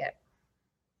going to make it.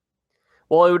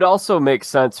 Well, it would also make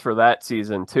sense for that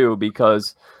season too,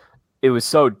 because it was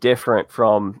so different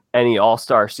from any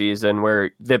all-star season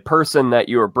where the person that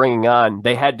you were bringing on,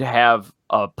 they had to have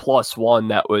a +1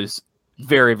 that was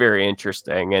very, very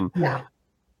interesting. And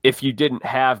if you didn't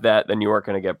have that, then you weren't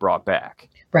going to get brought back.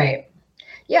 Right.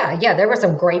 Yeah. There were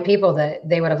some great people that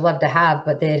they would have loved to have,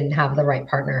 but they didn't have the right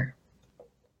partner.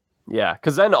 Yeah.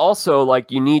 Because then also, like,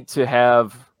 you need to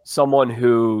have someone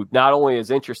who not only is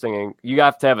interesting, you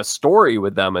have to have a story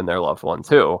with them and their loved one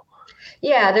too.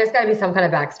 Yeah, there's got to be some kind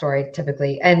of backstory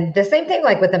typically. And the same thing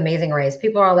like with Amazing Race.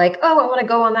 People are like, oh, I want to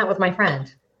go on that with my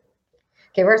friend.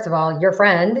 Okay, first of all, your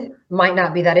friend might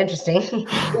not be that interesting.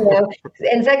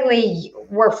 And secondly,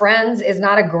 we're friends is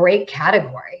not a great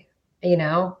category. They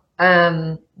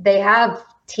have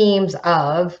teams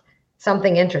of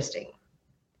something interesting.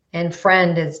 And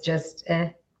friend is just,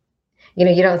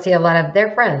 you don't see a lot of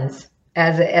their friends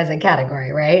as a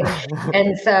category, right?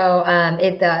 And so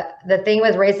the thing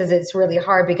with races, it's really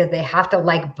hard because they have to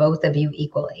like both of you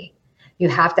equally. You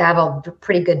have to have a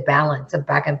pretty good balance of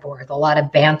back and forth, a lot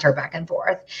of banter back and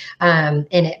forth.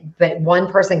 But one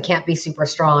person can't be super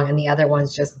strong and the other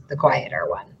one's just the quieter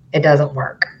one. It doesn't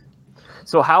work.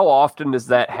 So how often does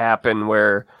that happen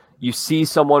where you see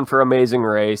someone for Amazing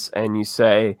Race and you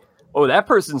say, oh, that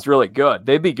person's really good.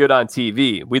 They'd be good on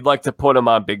TV. We'd like to put them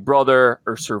on Big Brother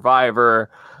or Survivor.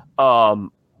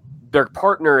 Their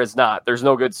partner is not. There's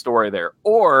no good story there.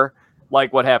 Or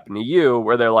like what happened to you,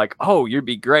 where they're like, oh, you'd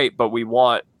be great, but we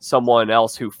want someone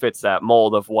else who fits that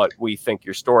mold of what we think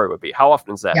your story would be. How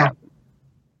often does that happen?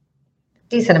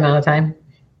 Decent amount of time.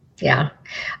 Yeah.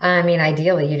 I mean,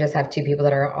 ideally, you just have two people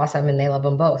that are awesome and they love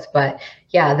them both. But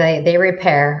yeah, they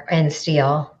repair and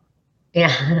steal.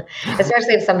 Yeah.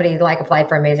 Especially if somebody like applied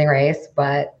for Amazing Race,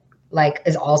 but like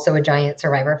is also a giant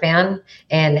Survivor fan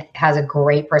and has a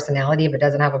great personality but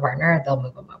doesn't have a partner, they'll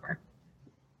move them over.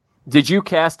 Did you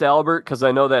cast Albert? Because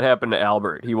I know that happened to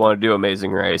Albert. He wanted to do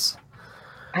Amazing Race.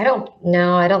 I don't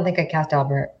think I cast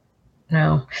Albert.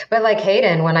 No. But like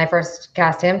Hayden, when I first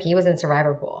cast him, he was in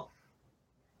Survivor Pool.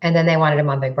 And then they wanted him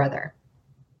on Big Brother.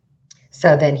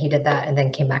 So then he did that and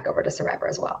then came back over to Survivor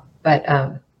as well. But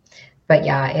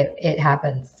yeah, it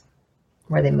happens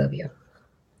where they move you.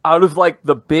 Out of like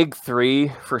the big three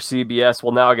for CBS,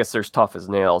 well, now I guess there's Tough as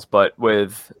Nails, but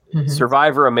with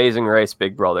Survivor, Amazing Race,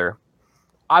 Big Brother,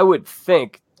 I would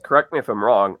think, correct me if I'm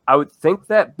wrong, I would think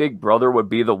that Big Brother would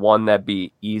be the one that'd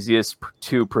be easiest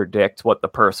to predict what the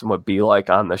person would be like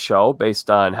on the show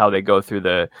based on how they go through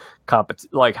the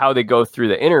how they go through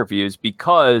the interviews,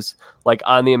 because like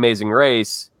on the Amazing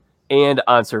Race and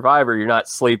on Survivor, you're not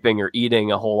sleeping or eating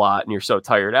a whole lot and you're so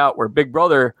tired out, where Big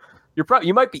Brother,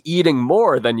 you might be eating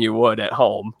more than you would at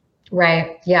home.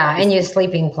 Right. Yeah. And you're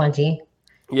sleeping plenty.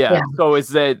 Yeah. So is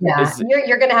that? Yeah.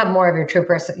 You're going to have more of your true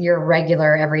your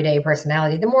regular everyday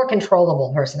personality, the more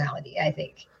controllable personality, I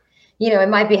think. It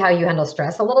might be how you handle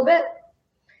stress a little bit.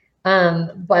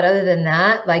 But other than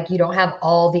that, like you don't have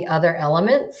all the other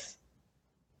elements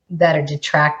that are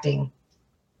detracting,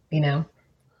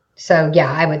 So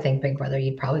yeah, I would think Big Brother,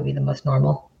 you'd probably be the most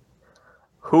normal.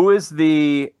 Who is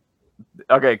a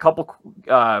couple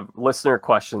listener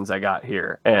questions I got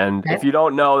here. And if you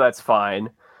don't know, that's fine.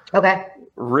 Okay.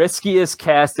 Riskiest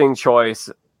casting choice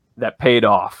that paid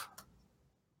off.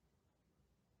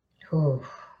 Ooh.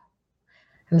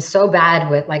 I'm so bad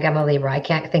with, like, I'm a Libra. I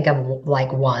can't think of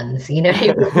like ones,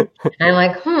 I'm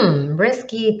like,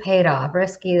 risky paid off,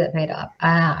 risky that paid off.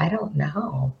 I don't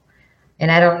know. And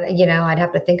I don't, I'd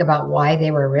have to think about why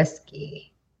they were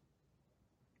risky.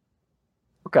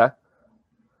 Okay.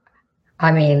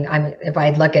 I mean, if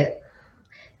I look at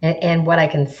and what I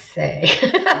can say.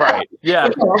 Right. Yeah.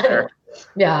 Sure.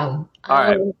 Yeah. All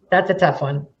right. That's a tough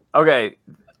one. Okay.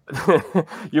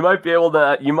 You might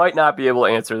not be able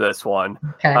to answer this one.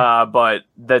 Okay. But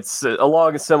that's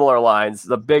along similar lines,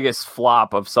 the biggest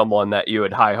flop of someone that you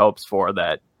had high hopes for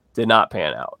that did not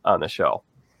pan out on the show.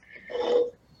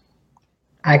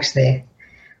 Actually,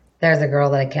 there's a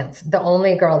girl that the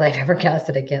only girl that I've ever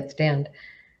casted I can't stand.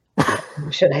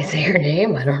 Should I say her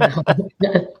name? I don't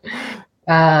know.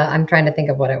 I'm trying to think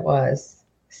of what it was.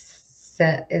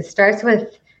 It starts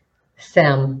with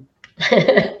Sem.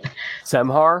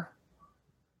 Semhar?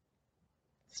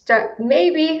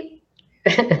 Maybe.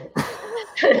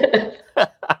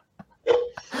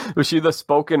 Was she the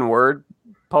spoken word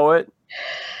poet?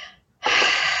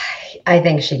 I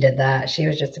think she did that. She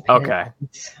was just a pain. Okay.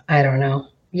 I don't know.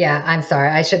 Yeah, I'm sorry.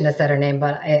 I shouldn't have said her name,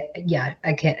 but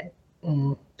I can't.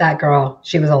 That girl,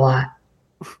 she was a lot.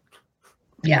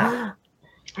 Yeah.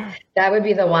 That would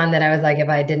be the one that I was like, if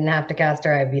I didn't have to cast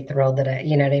her, I'd be thrilled that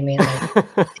you know what I mean? Like,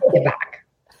 take it back.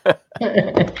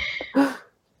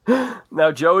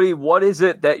 Now, Jody, what is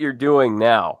it that you're doing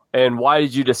now? And why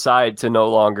did you decide to no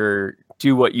longer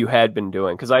do what you had been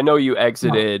doing? Because I know you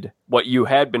exited what you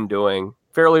had been doing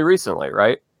fairly recently,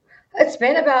 right? It's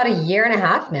been about 1.5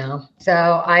 years now.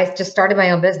 So I just started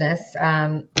my own business,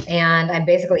 and I'm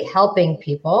basically helping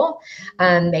people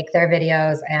make their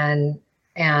videos and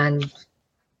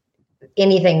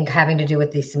anything having to do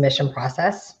with the submission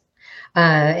process.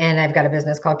 And I've got a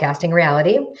business called Casting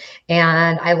Reality,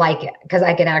 and I like it because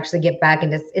I can actually get back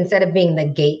into, instead of being the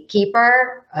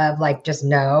gatekeeper of like just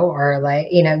no, or like,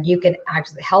 you can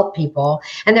actually help people.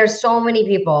 And there's so many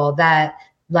people that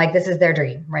like, this is their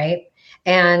dream, right?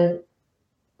 And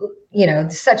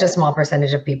such a small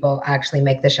percentage of people actually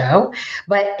make the show,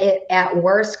 but at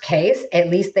worst case, at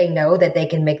least they know that they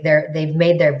can they've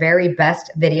made their very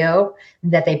best video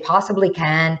that they possibly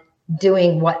can,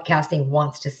 doing what casting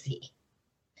wants to see.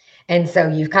 And so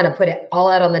you've kind of put it all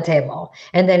out on the table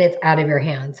and then it's out of your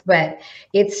hands. But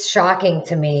it's shocking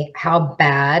to me how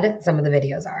bad some of the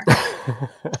videos are.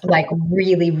 Like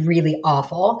really, really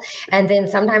awful. And then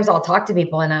sometimes I'll talk to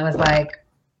people and I was like,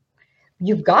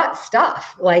 you've got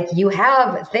stuff, like you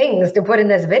have things to put in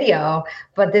this video,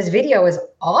 but this video is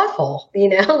awful,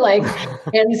 like,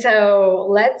 and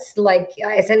so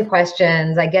I send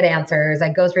questions, I get answers,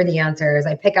 I go through the answers,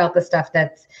 I pick out the stuff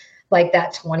that's like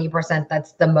that 20%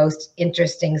 that's the most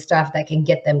interesting stuff that can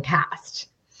get them cast.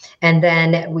 And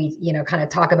then we, kind of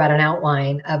talk about an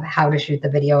outline of how to shoot the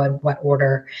video in what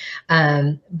order.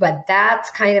 But that's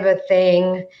kind of a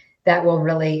thing that will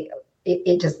really,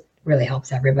 it just really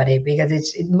helps everybody,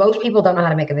 because most people don't know how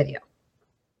to make a video.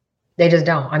 They just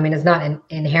don't. I mean, it's not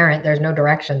inherent. There's no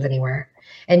directions anywhere.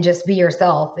 And just be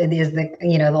yourself. It is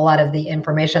a lot of the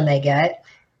information they get.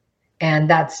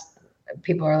 And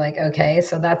people are like, okay,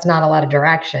 so that's not a lot of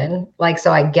direction. Like,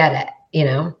 so I get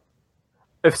it,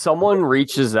 If someone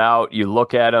reaches out, you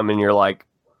look at them and you're like,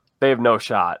 they have no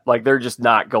shot. Like, they're just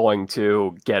not going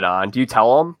to get on. Do you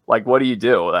tell them? Like, what do you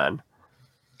do then?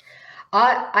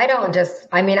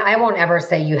 I won't ever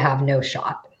say you have no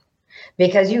shot,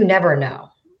 because you never know.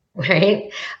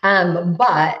 Right.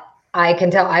 But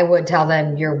I would tell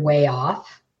them you're way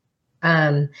off.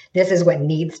 This is what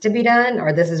needs to be done,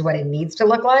 or this is what it needs to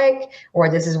look like,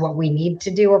 or this is what we need to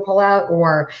do or pull out,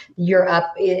 or you're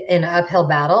up in an uphill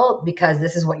battle because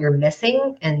this is what you're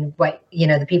missing, and what,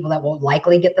 the people that will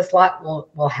likely get the slot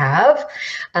will have.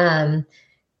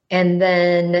 And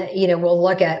then, we'll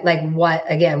look at like, what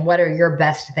are your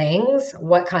best things?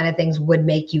 What kind of things would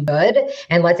make you good?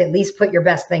 And let's at least put your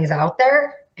best things out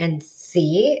there and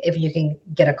see if you can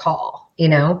get a call,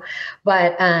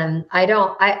 but I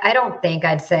don't think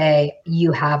I'd say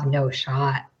you have no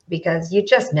shot, because you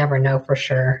just never know for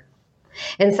sure.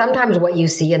 And sometimes what you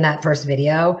see in that first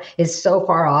video is so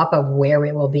far off of where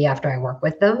it will be after I work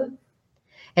with them.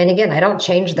 And again, I don't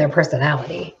change their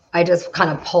personality. I just kind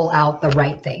of pull out the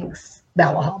right things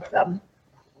that will help them.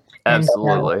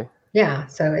 Absolutely.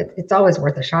 So it's always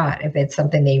worth a shot if it's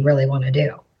something they really want to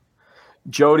do.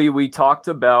 Jody, we talked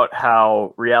about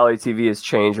how reality TV has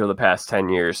changed over the past 10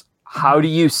 years. How do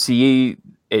you see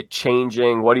it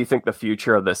changing? What do you think the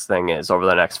future of this thing is over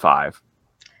the next 5?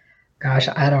 Gosh,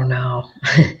 I don't know.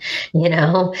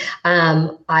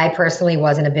 I personally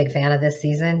wasn't a big fan of this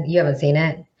season. You haven't seen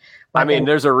it?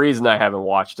 There's a reason I haven't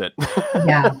watched it.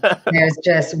 Yeah, there's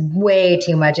just way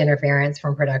too much interference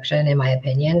from production, in my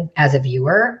opinion, as a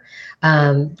viewer.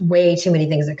 Way too many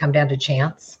things that come down to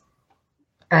chance.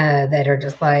 That are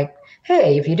just like,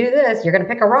 hey, if you do this, you're going to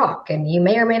pick a rock and you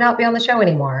may or may not be on the show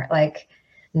anymore. Like,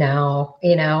 no,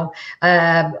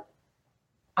 I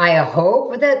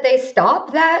hope that they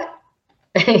stop that.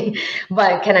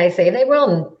 But can I say they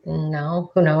will?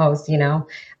 No, who knows,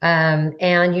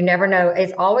 and you never know.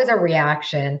 It's always a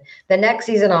reaction. The next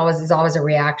season is always a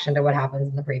reaction to what happens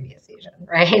in the previous season,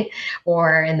 right?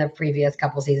 Or in the previous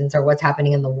couple seasons, or what's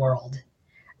happening in the world.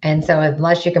 And so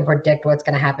unless you can predict what's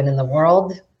going to happen in the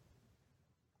world,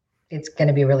 it's going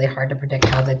to be really hard to predict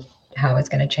how it's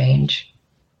going to change.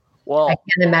 Well, I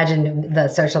can't imagine the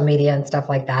social media and stuff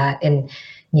like that, and,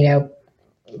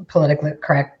 politically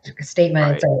correct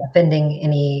statements, right, or offending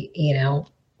any,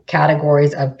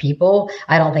 categories of people.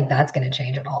 I don't think that's going to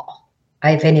change at all.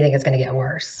 If anything, it's going to get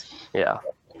worse. Yeah.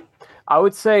 I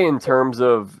would say in terms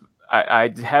of,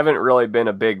 I haven't really been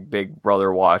a big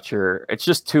Brother watcher. It's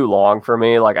just too long for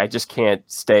me. Like, I just can't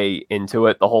stay into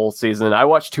it the whole season. I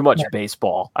watch too much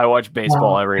baseball. I watch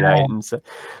baseball every night.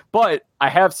 But I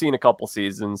have seen a couple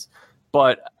seasons.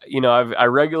 But, I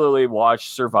regularly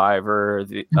watch Survivor,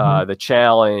 the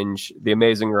Challenge, The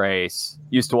Amazing Race.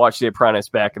 Used to watch The Apprentice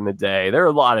back in the day. There are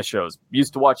a lot of shows.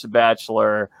 Used to watch The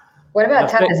Bachelor. What about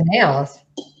Tough as Nails?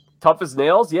 Tough as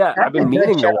Nails? Yeah, I've been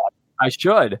meaning to watch. I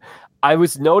should. I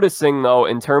was noticing, though,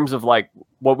 in terms of like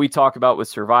what we talk about with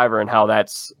Survivor and how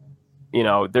that's,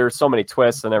 there's so many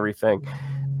twists and everything.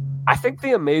 I think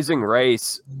The Amazing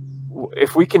Race,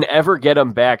 if we can ever get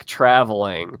them back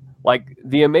traveling, like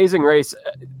The Amazing Race,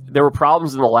 there were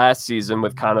problems in the last season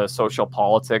with kind of social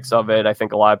politics of it. I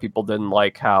think a lot of people didn't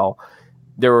like how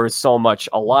there were so much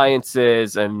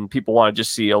alliances and people want to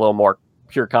just see a little more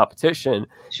pure competition.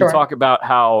 Sure. You talk about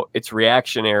how it's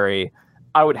reactionary.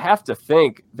 I would have to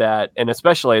think that, and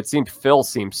especially Phil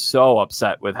seemed so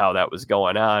upset with how that was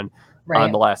going on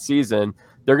the last season.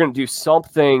 They're going to do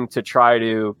something to try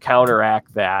to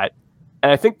counteract that.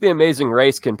 And I think The Amazing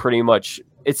Race can pretty much,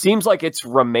 it seems like it's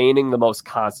remaining the most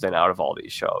constant out of all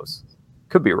these shows.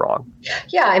 Could be wrong.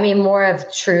 Yeah, more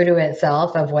of true to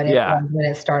itself of what it was when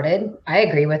it started. I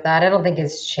agree with that. I don't think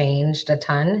it's changed a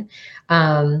ton.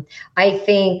 I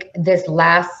think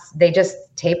they just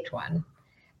taped one.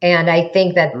 And I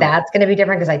think that's going to be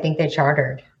different, because I think they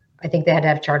chartered. I think they had to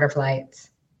have charter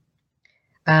flights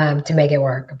to make it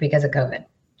work because of COVID.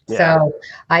 Yeah. So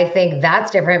I think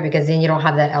that's different because then you don't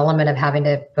have that element of having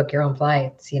to book your own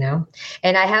flights,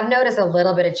 And I have noticed a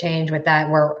little bit of change with that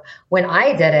where when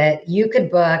I did it, you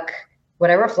could book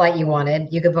whatever flight you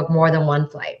wanted. You could book more than one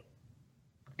flight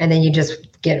and then you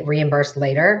just get reimbursed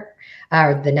later,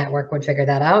 or the network would figure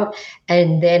that out.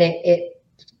 And then it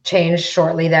changed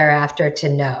shortly thereafter to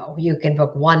no, you can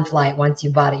book one flight. Once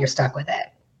you bought it, you're stuck with it.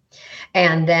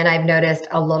 And then I've noticed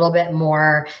a little bit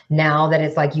more now that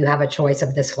it's like you have a choice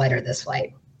of this flight or this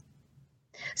flight.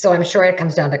 So I'm sure it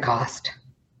comes down to cost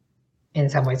in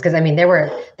some ways. Because I mean, there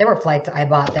were flights I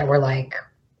bought that were like,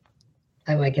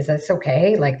 I'm like, is this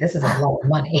okay? Like, this is a lot of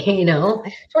money,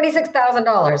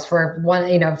 $26,000 for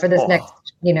one, for this next,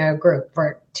 group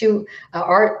for two,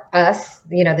 us,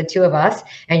 the two of us,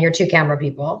 and your two camera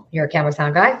people, your camera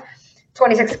sound guy,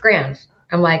 26 grand.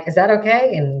 I'm like, is that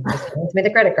okay? And just hands me the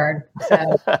credit card.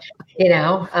 So,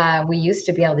 we used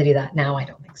to be able to do that. Now I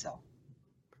don't think so.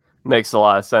 Makes a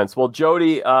lot of sense. Well,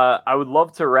 Jody, I would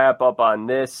love to wrap up on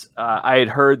this. I had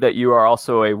heard that you are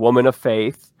also a woman of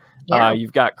faith. Yeah.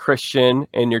 You've got Christian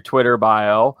in your Twitter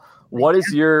bio. What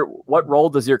role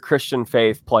does your Christian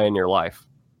faith play in your life?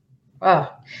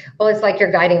 Oh, well, it's like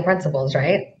your guiding principles,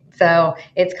 right? So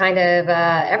it's kind of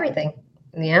everything.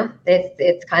 Yeah,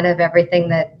 it's kind of everything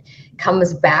that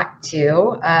comes back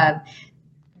to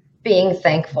being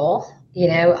thankful.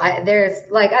 I've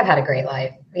had a great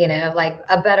life, like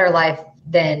a better life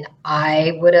than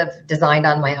I would have designed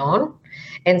on my own.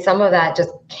 And some of that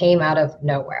just came out of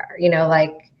nowhere,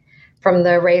 like from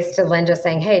the race to Lynn just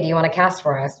saying, hey, do you want to cast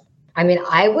for us? I mean,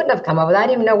 I wouldn't have come up with that. I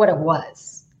didn't even know what it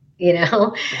was.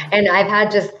 And I've had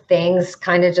just things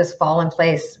kind of just fall in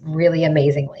place really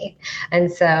amazingly.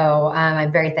 And so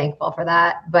I'm very thankful for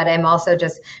that. But I'm also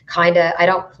just I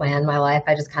don't plan my life.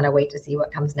 I just kind of wait to see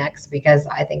what comes next because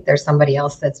I think there's somebody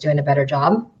else that's doing a better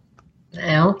job.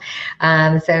 So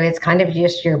it's kind of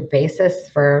just your basis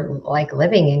for like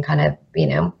living and kind of,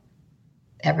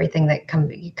 everything that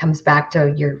comes back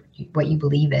to what you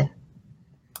believe in.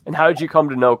 And how did you come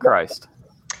to know Christ?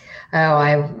 Oh,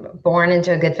 I'm born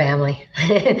into a good family.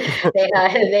 They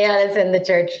had us in the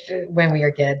church when we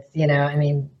were kids,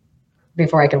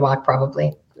 before I could walk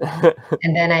probably.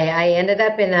 And then I ended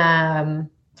up in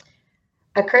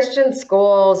a Christian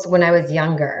schools when I was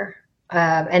younger.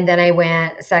 And then I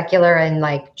went secular in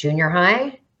like junior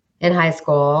high in high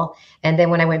school. And then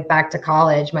when I went back to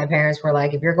college, my parents were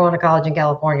like, if you're going to college in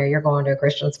California, you're going to a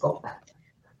Christian school.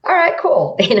 All right,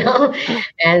 cool.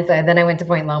 And so then I went to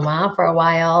Point Loma for a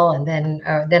while, and then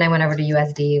I went over to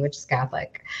USD, which is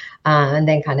Catholic, and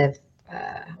then kind of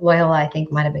Loyola, I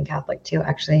think might have been Catholic too.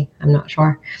 Actually, I'm not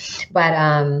sure, but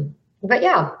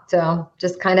yeah. So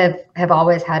just kind of have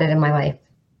always had it in my life.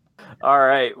 All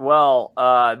right. Well,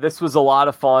 this was a lot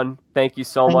of fun. Thank you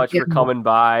so much for coming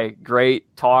by.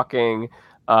 Great talking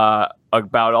about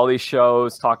all these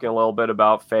shows, talking a little bit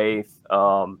about faith.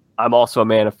 I'm also a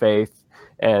man of faith.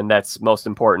 And that's most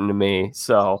important to me.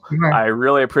 So sure. I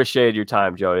really appreciate your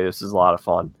time, Jody. This is a lot of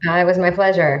fun. It was my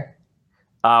pleasure.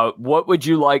 What would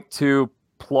you like to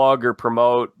plug or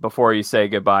promote before you say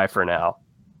goodbye for now?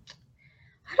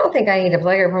 I don't think I need to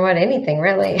plug or promote anything,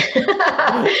 really.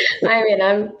 I mean,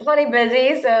 I'm plenty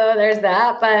busy, so there's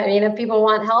that. But, if people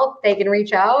want help, they can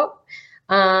reach out.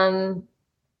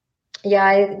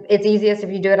 It's easiest if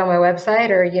you do it on my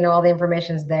website or, all the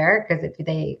information's there because if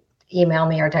they email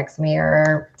me or text me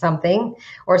or something,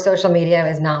 or social media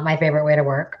is not my favorite way to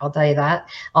work. I'll tell you that.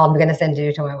 I'm going to send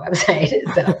you to my website.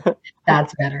 So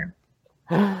that's better.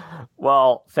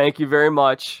 Well, thank you very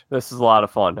much. This is a lot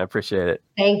of fun. I appreciate it.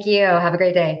 Thank you. Have a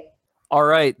great day. All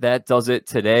right. That does it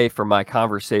today for my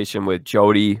conversation with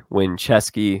Jody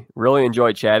Winchesky. Really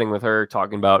enjoyed chatting with her,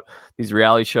 talking about these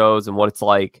reality shows and what it's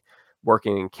like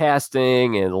working in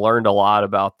casting, and learned a lot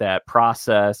about that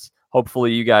process.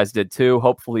 Hopefully you guys did too.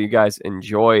 Hopefully you guys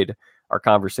enjoyed our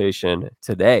conversation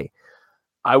today.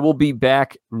 I will be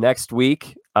back next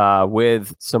week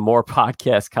with some more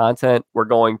podcast content. We're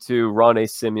going to run a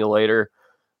simulator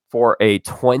for a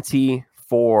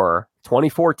 24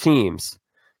 teams,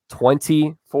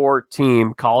 24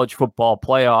 team college football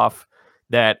playoff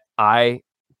that I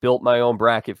built my own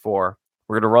bracket for.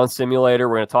 We're going to run simulator.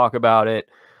 We're going to talk about it.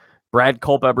 Brad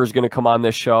Culpepper is going to come on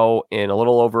this show in a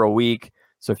little over a week.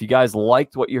 So if you guys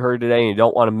liked what you heard today and you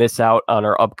don't want to miss out on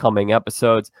our upcoming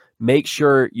episodes, make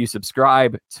sure you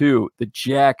subscribe to the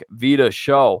Jack Vita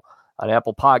Show on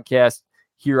Apple Podcasts,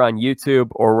 here on YouTube,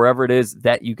 or wherever it is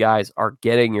that you guys are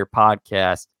getting your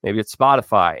podcast. Maybe it's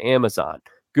Spotify, Amazon,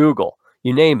 Google,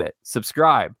 you name it.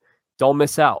 Subscribe. Don't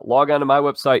miss out. Log on to my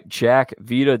website,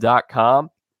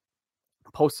 jackvita.com.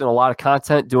 Posting a lot of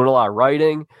content, doing a lot of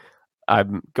writing.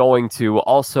 I'm going to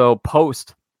also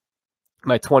post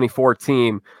my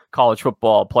 2014 college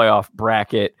football playoff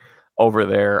bracket over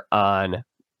there on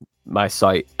my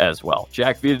site as well.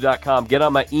 JackVita.com. Get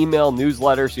on my email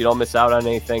newsletter so you don't miss out on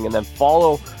anything. And then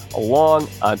follow along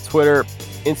on Twitter,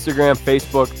 Instagram,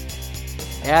 Facebook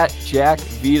at Jack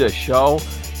Vita Show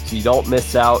so you don't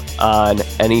miss out on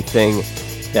anything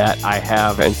that I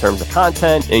have in terms of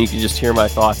content. And you can just hear my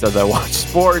thoughts as I watch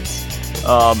sports.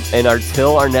 And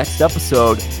until our next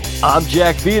episode, I'm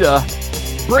Jack Vita,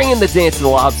 bringing the dance to the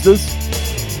lobsters.